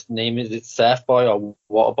remember what his name is. It's Surf Boy or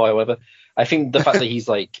Water Boy or whatever. I think the fact that he's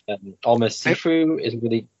like almost see-through is a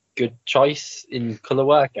really good choice in color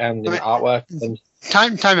work and in artwork. And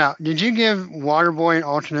Time out. Did you give Waterboy an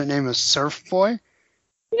alternate name of Surf Boy?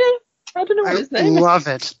 Yeah, I don't know what his name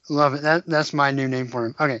is. Love it. That's my new name for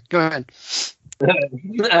him. Okay, go ahead.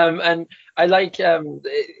 And I like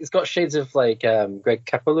it's got shades of like Greg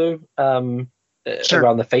Capullo Sure.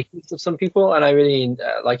 around the faces of some people, and I really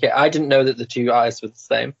like it. I didn't know that the two artists were the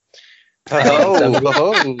same. Because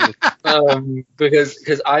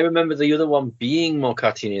I remember the other one being more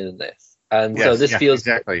cartoony than this, and so this feels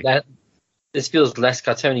exactly. This feels less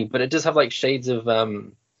cartoony, but it does have like shades of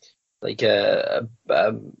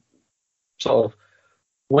sort of,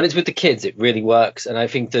 when it's with the kids, it really works. And I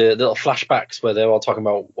think the little flashbacks where they're all talking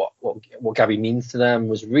about what Gabby means to them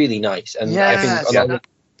was really nice. And I think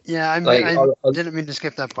I didn't mean to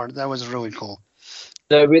skip that part. That was really cool.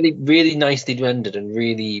 They're really, really nicely rendered and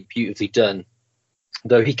really beautifully done.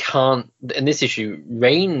 Though he can't, in this issue,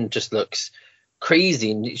 Rain just looks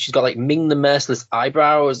crazy, and she's got like Ming the Merciless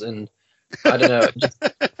eyebrows, and I don't know.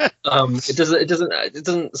 It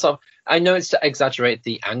doesn't sort of. I know it's to exaggerate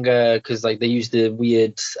the anger because like they use the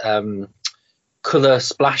weird color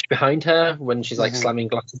splash behind her when she's like slamming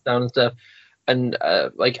glasses down and stuff, and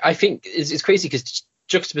like I think it's crazy because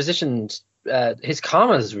juxtapositioned. His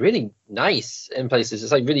karma is really nice in places.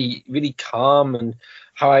 It's like really, really calm, and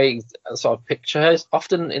how I sort of picture her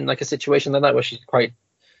often in like a situation like that where she's quite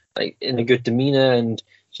like in a good demeanor, and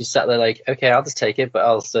she's sat there like, okay, I'll just take it, but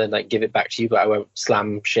I'll also like give it back to you, but I won't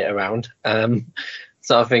slam shit around, sort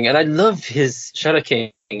of thing. And I love his Shadow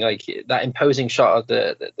King, like that imposing shot of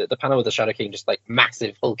the panel with the Shadow King, just like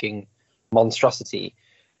massive hulking monstrosity.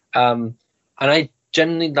 And I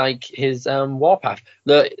generally like his Warpath.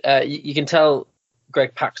 You can tell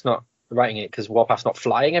Greg Pak's not writing it because Warpath's not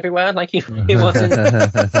flying everywhere like he was in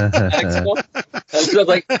X-Men. So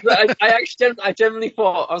like, I generally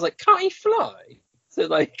thought, I was like, can't he fly? So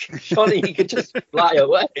like, surely he could just fly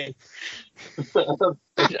away.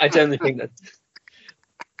 I generally think that.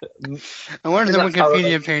 I wonder if the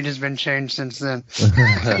Wikipedia page has been changed since then.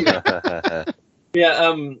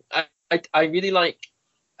 Yeah, I really like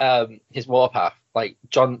his Warpath, like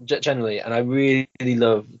John generally, and I really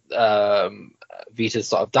love Vita's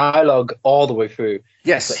sort of dialogue all the way through.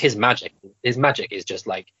 Yes, but his magic is just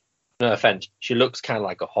like, no offense, she looks kind of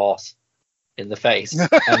like a horse in the face,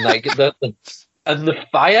 and like the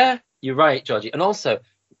fire. You're right, Georgie, and also,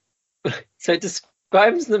 so it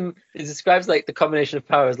describes like the combination of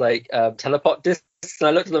powers like teleport discs, and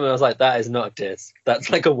I looked at them and I was like, that is not a disc, that's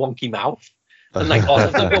like a wonky mouth, and like all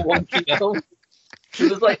of them are wonky mouth.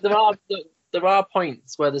 There's like there are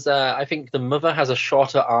points where there's I think the mother has a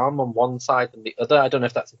shorter arm on one side than the other. I don't know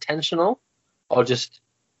if that's intentional or just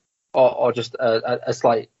a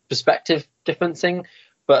slight perspective differencing,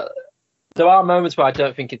 but there are moments where I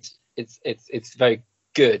don't think it's very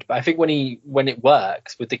good. But I think when it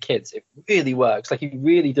works with the kids, it really works. Like he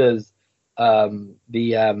really does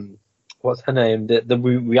the what's her name, the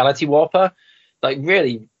reality warper, like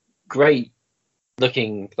really great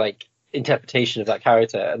looking like interpretation of that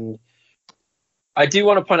character. And I do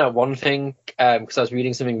want to point out one thing because I was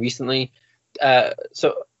reading something recently.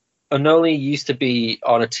 So Onoli used to be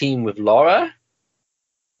on a team with Laura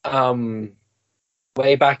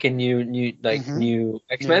way back in new X-Men.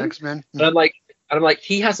 X-Men. And I'm like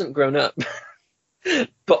he hasn't grown up.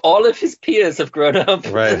 But all of his peers have grown up.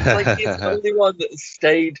 Right. Like he's the only one that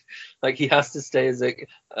stayed. Like he has to stay as a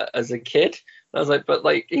kid. And I was like, but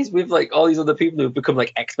like he's with like all these other people who've become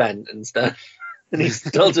like X-Men and stuff, and he's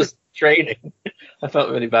still just training. I felt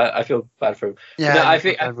really bad. I feel bad for him. Yeah, no,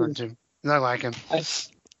 I like him.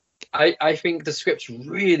 I think the script's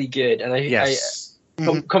really good,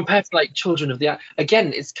 and compared to like Children of the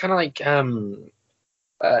again, it's kind of like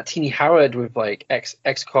Teenie Howard with like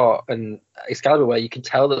X-Corp and Excalibur, where you can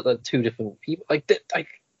tell that they're two different people. Like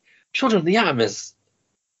Children of the Atom is.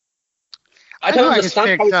 I don't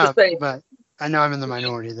understand how it's the same. But I know I'm in the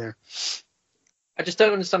minority there. I just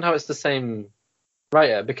don't understand how it's the same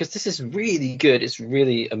writer, because this is really good. It's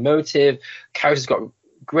really emotive. Character's got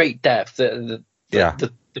great depth. The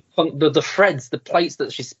threads, the plates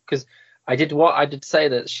that she's, because I did say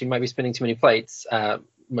that she might be spinning too many plates,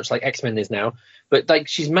 much like X-Men is now, but like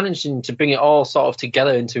she's managing to bring it all sort of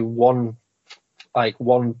together into one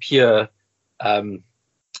pure. I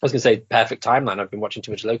was gonna say perfect timeline. I've been watching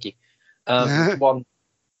too much Loki.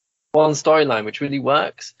 One storyline which really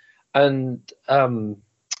works, and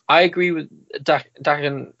I agree with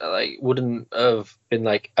Dagan. Like, wouldn't have been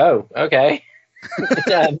like, oh, okay.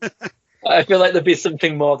 I feel like there'd be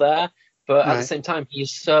something more there, but at the same time,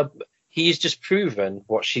 he's just proven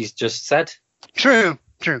what she's just said. True.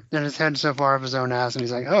 That his head so far up his own ass, and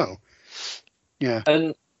he's like, oh, yeah.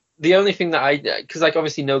 And the only thing that because like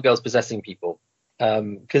obviously No Girl's possessing people,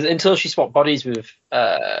 Because until she swapped bodies with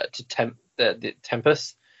the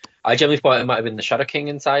Tempest, I generally thought it might have been the Shadow King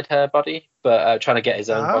inside her body, but trying to get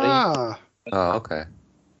his own body. Oh, okay.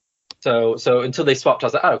 So until they swapped, I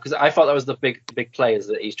was like, because I thought that was the big play, is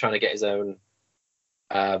that he's trying to get his own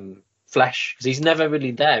flesh, because he's never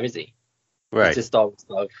really there, is he? Right. He's just always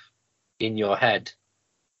sort of in your head.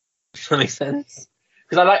 Does that make sense?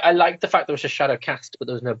 Because I like the fact there was a shadow cast, but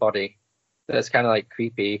there was no body. That's kind of like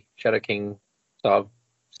creepy Shadow King sort of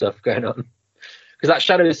stuff going on. Because that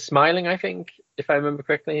shadow is smiling, I think, if I remember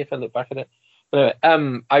correctly, if I look back at it. But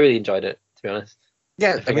anyway, I really enjoyed it, to be honest.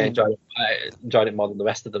 Yeah, I enjoyed it more than the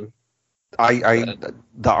rest of them. The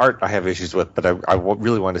art I have issues with, but I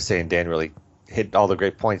really want to say, and Dan really hit all the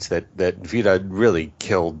great points, that Vita really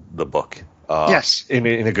killed the book. Yes. In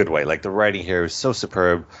a good way. Like, the writing here is so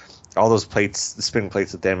superb. All those plates, the spinning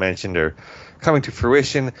plates that Dan mentioned, are coming to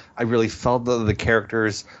fruition. I really felt the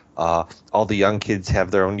characters. All the young kids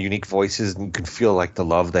have their own unique voices, and you can feel like the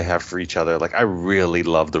love they have for each other. Like, I really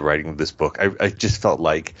love the writing of this book. I just felt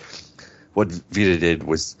like what Vita did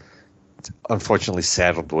was unfortunately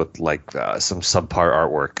saddled with like some subpar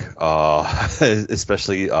artwork,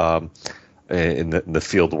 especially in the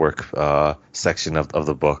field work section of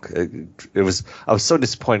the book. I was so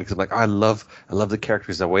disappointed because I'm like, I love the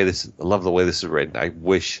characters, I love the way this is written. I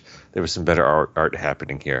wish there was some better art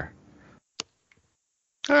happening here.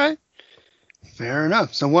 All right, fair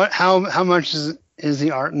enough. So how much is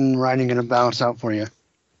the art and writing going to balance out for you?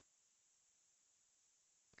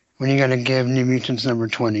 When are you going to give New Mutants number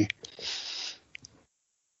 20?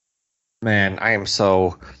 Man, I'm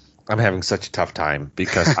having such a tough time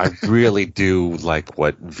because I really do like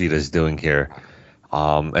what Vita's doing here.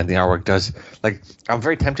 And the artwork does, like, I'm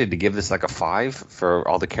very tempted to give this like a 5 for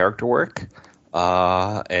all the character work.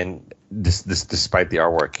 And this despite the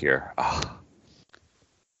artwork here.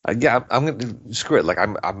 Yeah, I'm gonna screw it. Like,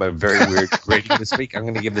 I'm a very weird rating this week. I'm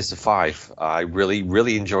gonna give this a 5. I really,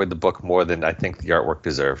 really enjoyed the book more than I think the artwork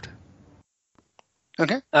deserved.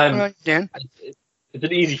 Okay. All right, Dan. It's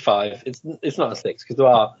an easy 5. It's not a 6, because there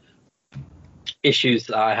are issues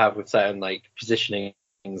that I have with certain like positionings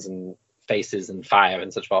and faces and fire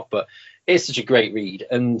and such forth. But it's such a great read,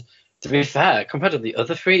 and to be fair, compared to the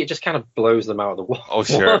other 3, it just kind of blows them out of the water. Oh,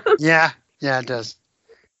 sure. Yeah, it does.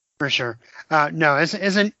 For sure. No, it's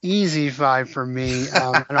an easy 5 for me.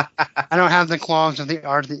 I don't have the qualms of the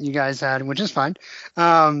art that you guys had, which is fine.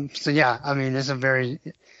 So yeah, I mean, it's a very,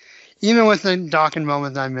 even with the Daken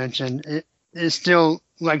moment I mentioned, it's still,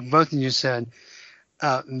 like both of you said,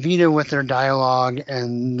 Vita with their dialogue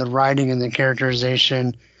and the writing and the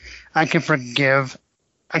characterization, I can forgive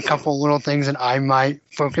a couple little things that I might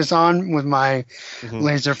focus on with my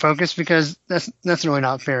laser focus, because that's really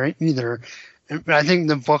not fair either. But I think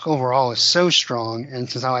the book overall is so strong, and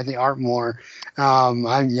since I like the art more,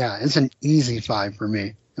 it's an easy 5 for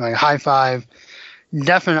me. Like, high 5,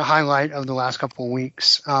 definite highlight of the last couple of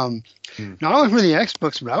weeks. Not only for the X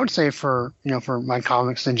books, but I would say for my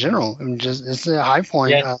comics in general. It's a high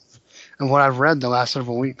point of what I've read the last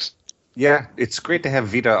several weeks. Yeah, it's great to have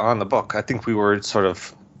Vita on the book. I think we were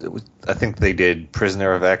I think they did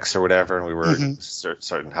Prisoner of X or whatever, and we were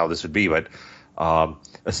certain how this would be, but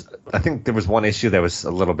I think there was one issue that was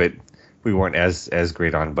a little bit, we weren't as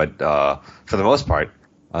great on, but for the most part,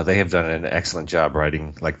 they have done an excellent job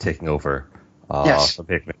writing, like taking over from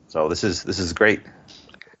Hickman. So this is great.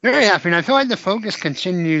 Very happy, and I feel like the focus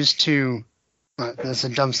continues to. That's a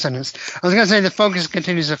dumb sentence. I was going to say the focus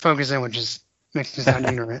continues to focus in, which makes me sound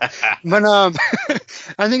ignorant. But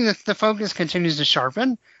I think that the focus continues to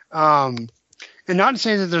sharpen. And not to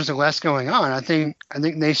say that there's less going on. I think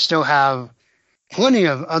they still have plenty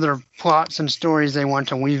of other plots and stories they want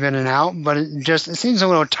to weave in and out, but it seems a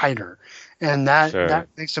little tighter, and that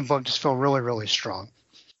makes the book just feel really, really strong.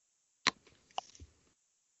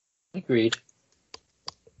 Agreed.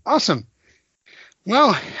 Awesome.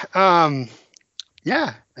 Well,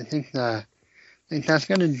 yeah, I think that's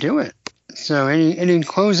going to do it. So, any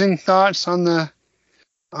closing thoughts on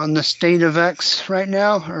the state of X right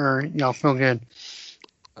now, or y'all feel good?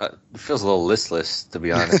 It feels a little listless, to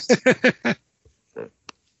be honest.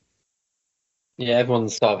 Yeah,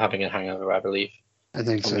 everyone's sort of having a hangover, I believe. I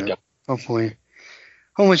think so. Hopefully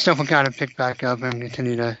stuff will kind of pick back up and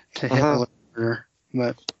continue to hit a little better.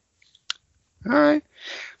 But all right,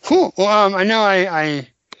 cool. Well, I know I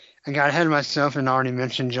got ahead of myself and already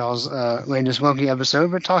mentioned y'all's latest Loki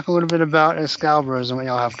episode, but talk a little bit about Excalibur and what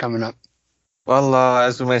y'all have coming up. Well,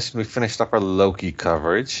 as we mentioned, we finished up our Loki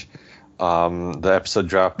coverage. The episode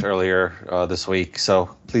dropped earlier this week,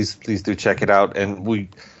 so please do check it out. And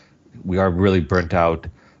we are really burnt out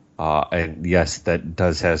And yes, that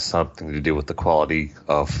does have something to do with the quality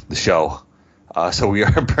of the show. So we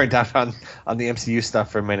are burned out on the MCU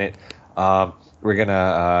stuff for a minute. We're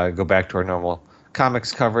gonna go back to our normal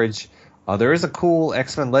comics coverage. There is a cool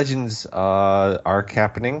X-Men Legends arc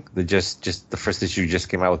happening. Just the first issue just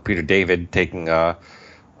came out with Peter David taking a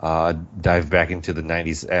dive back into the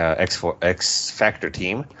 '90s X Factor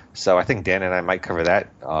team. So I think Dan and I might cover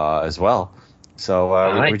that as well. So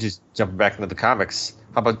we're just jumping back into the comics.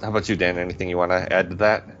 How about you, Dan? Anything you want to add to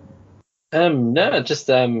that? No, just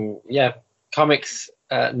comics.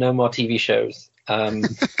 No more TV shows. For a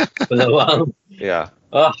little while. Yeah.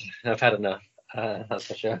 Oh, I've had enough. That's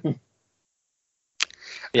for sure.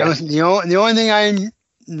 Yeah. That was the only thing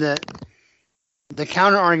the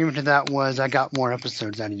counter argument to that was I got more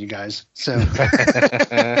episodes out of you guys. So,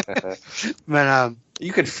 but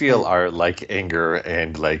you could feel our anger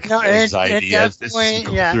and anxiety as this went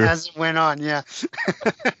through. As it went on. Yeah.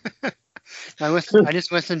 I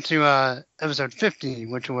just listened to episode 50,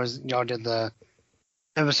 which was y'all did the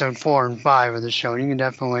episode 4 and 5 of the show. You can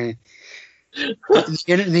definitely.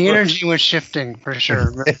 The energy was shifting for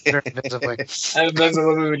sure, very, very visibly. I remember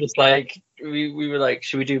when we were just we were like,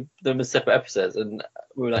 should we do them as separate episodes? And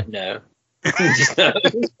we were like, no. Just no.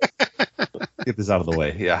 Get this out of the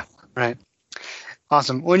way, yeah. Right.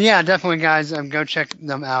 Awesome. Well, yeah, definitely, guys. Go check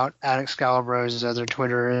them out at Excalibros. Their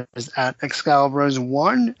Twitter is at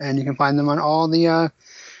Excalibros1, and you can find them on all the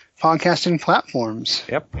podcasting platforms.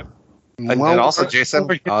 Yep. And also, Jason,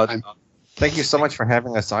 thank you so much for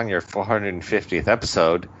having us on your 450th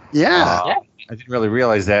episode. Yeah. I didn't really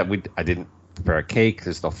realize that. I didn't prepare a cake.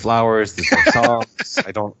 There's no flowers. There's no songs.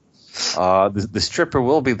 I don't. The stripper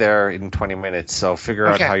will be there in 20 minutes, so figure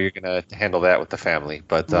out how you're going to handle that with the family.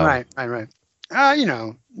 But right.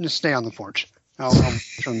 Just stay on the porch. I'll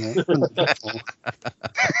from the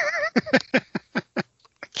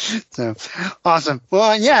So awesome.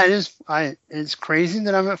 Well, yeah, it's crazy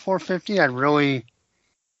that I'm at 450. I really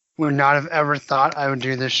would not have ever thought I would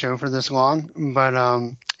do this show for this long, but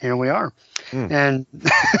here we are. And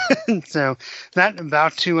so that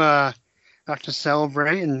about to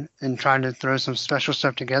celebrate and trying to throw some special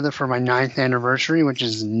stuff together for my 9th anniversary, which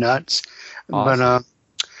is nuts. Awesome.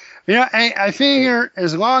 But I figure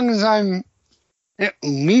as long as I'm at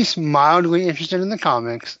least mildly interested in the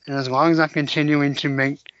comics, and as long as I'm continuing to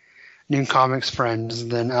make new comics friends,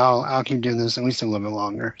 then I'll keep doing this at least a little bit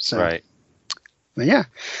longer. So. Right. But yeah.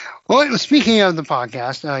 Well, speaking of the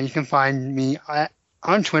podcast, you can find me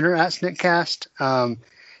on Twitter at Snickcast.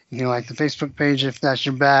 You can like the Facebook page if that's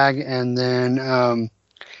your bag. And then, of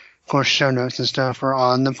course, show notes and stuff are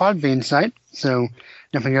on the Podbean site. So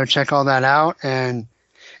definitely go check all that out. And,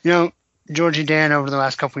 Georgie, Dan, over the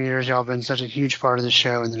last couple of years, y'all have been such a huge part of the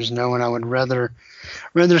show. And there's no one I would rather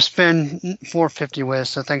spend 450 with.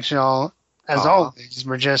 So thanks, y'all, as always.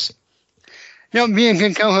 We're just... being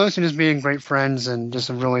good co-hosts and just being great friends, and just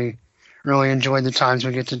really, really enjoyed the times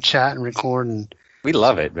we get to chat and record. And we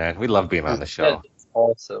love it, man. We love being on the show. It's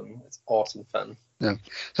awesome. It's awesome fun. Yeah.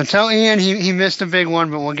 So tell Ian he missed a big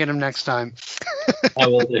one, but we'll get him next time. I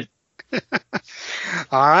will do.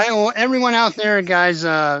 All right. Well, everyone out there, guys,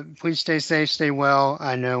 please stay safe, stay well.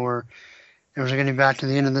 I know we're getting back to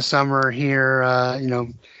the end of the summer here,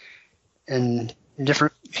 and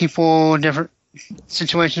different people, different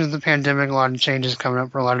situations of the pandemic, a lot of changes coming up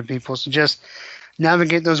for a lot of people. So just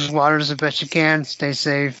navigate those waters the best you can, stay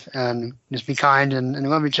safe, and just be kind and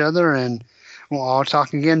love each other. And we'll all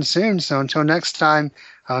talk again soon. So until next time,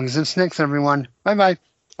 hugs and snicks, everyone. Bye-bye.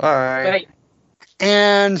 Bye.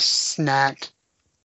 And snack.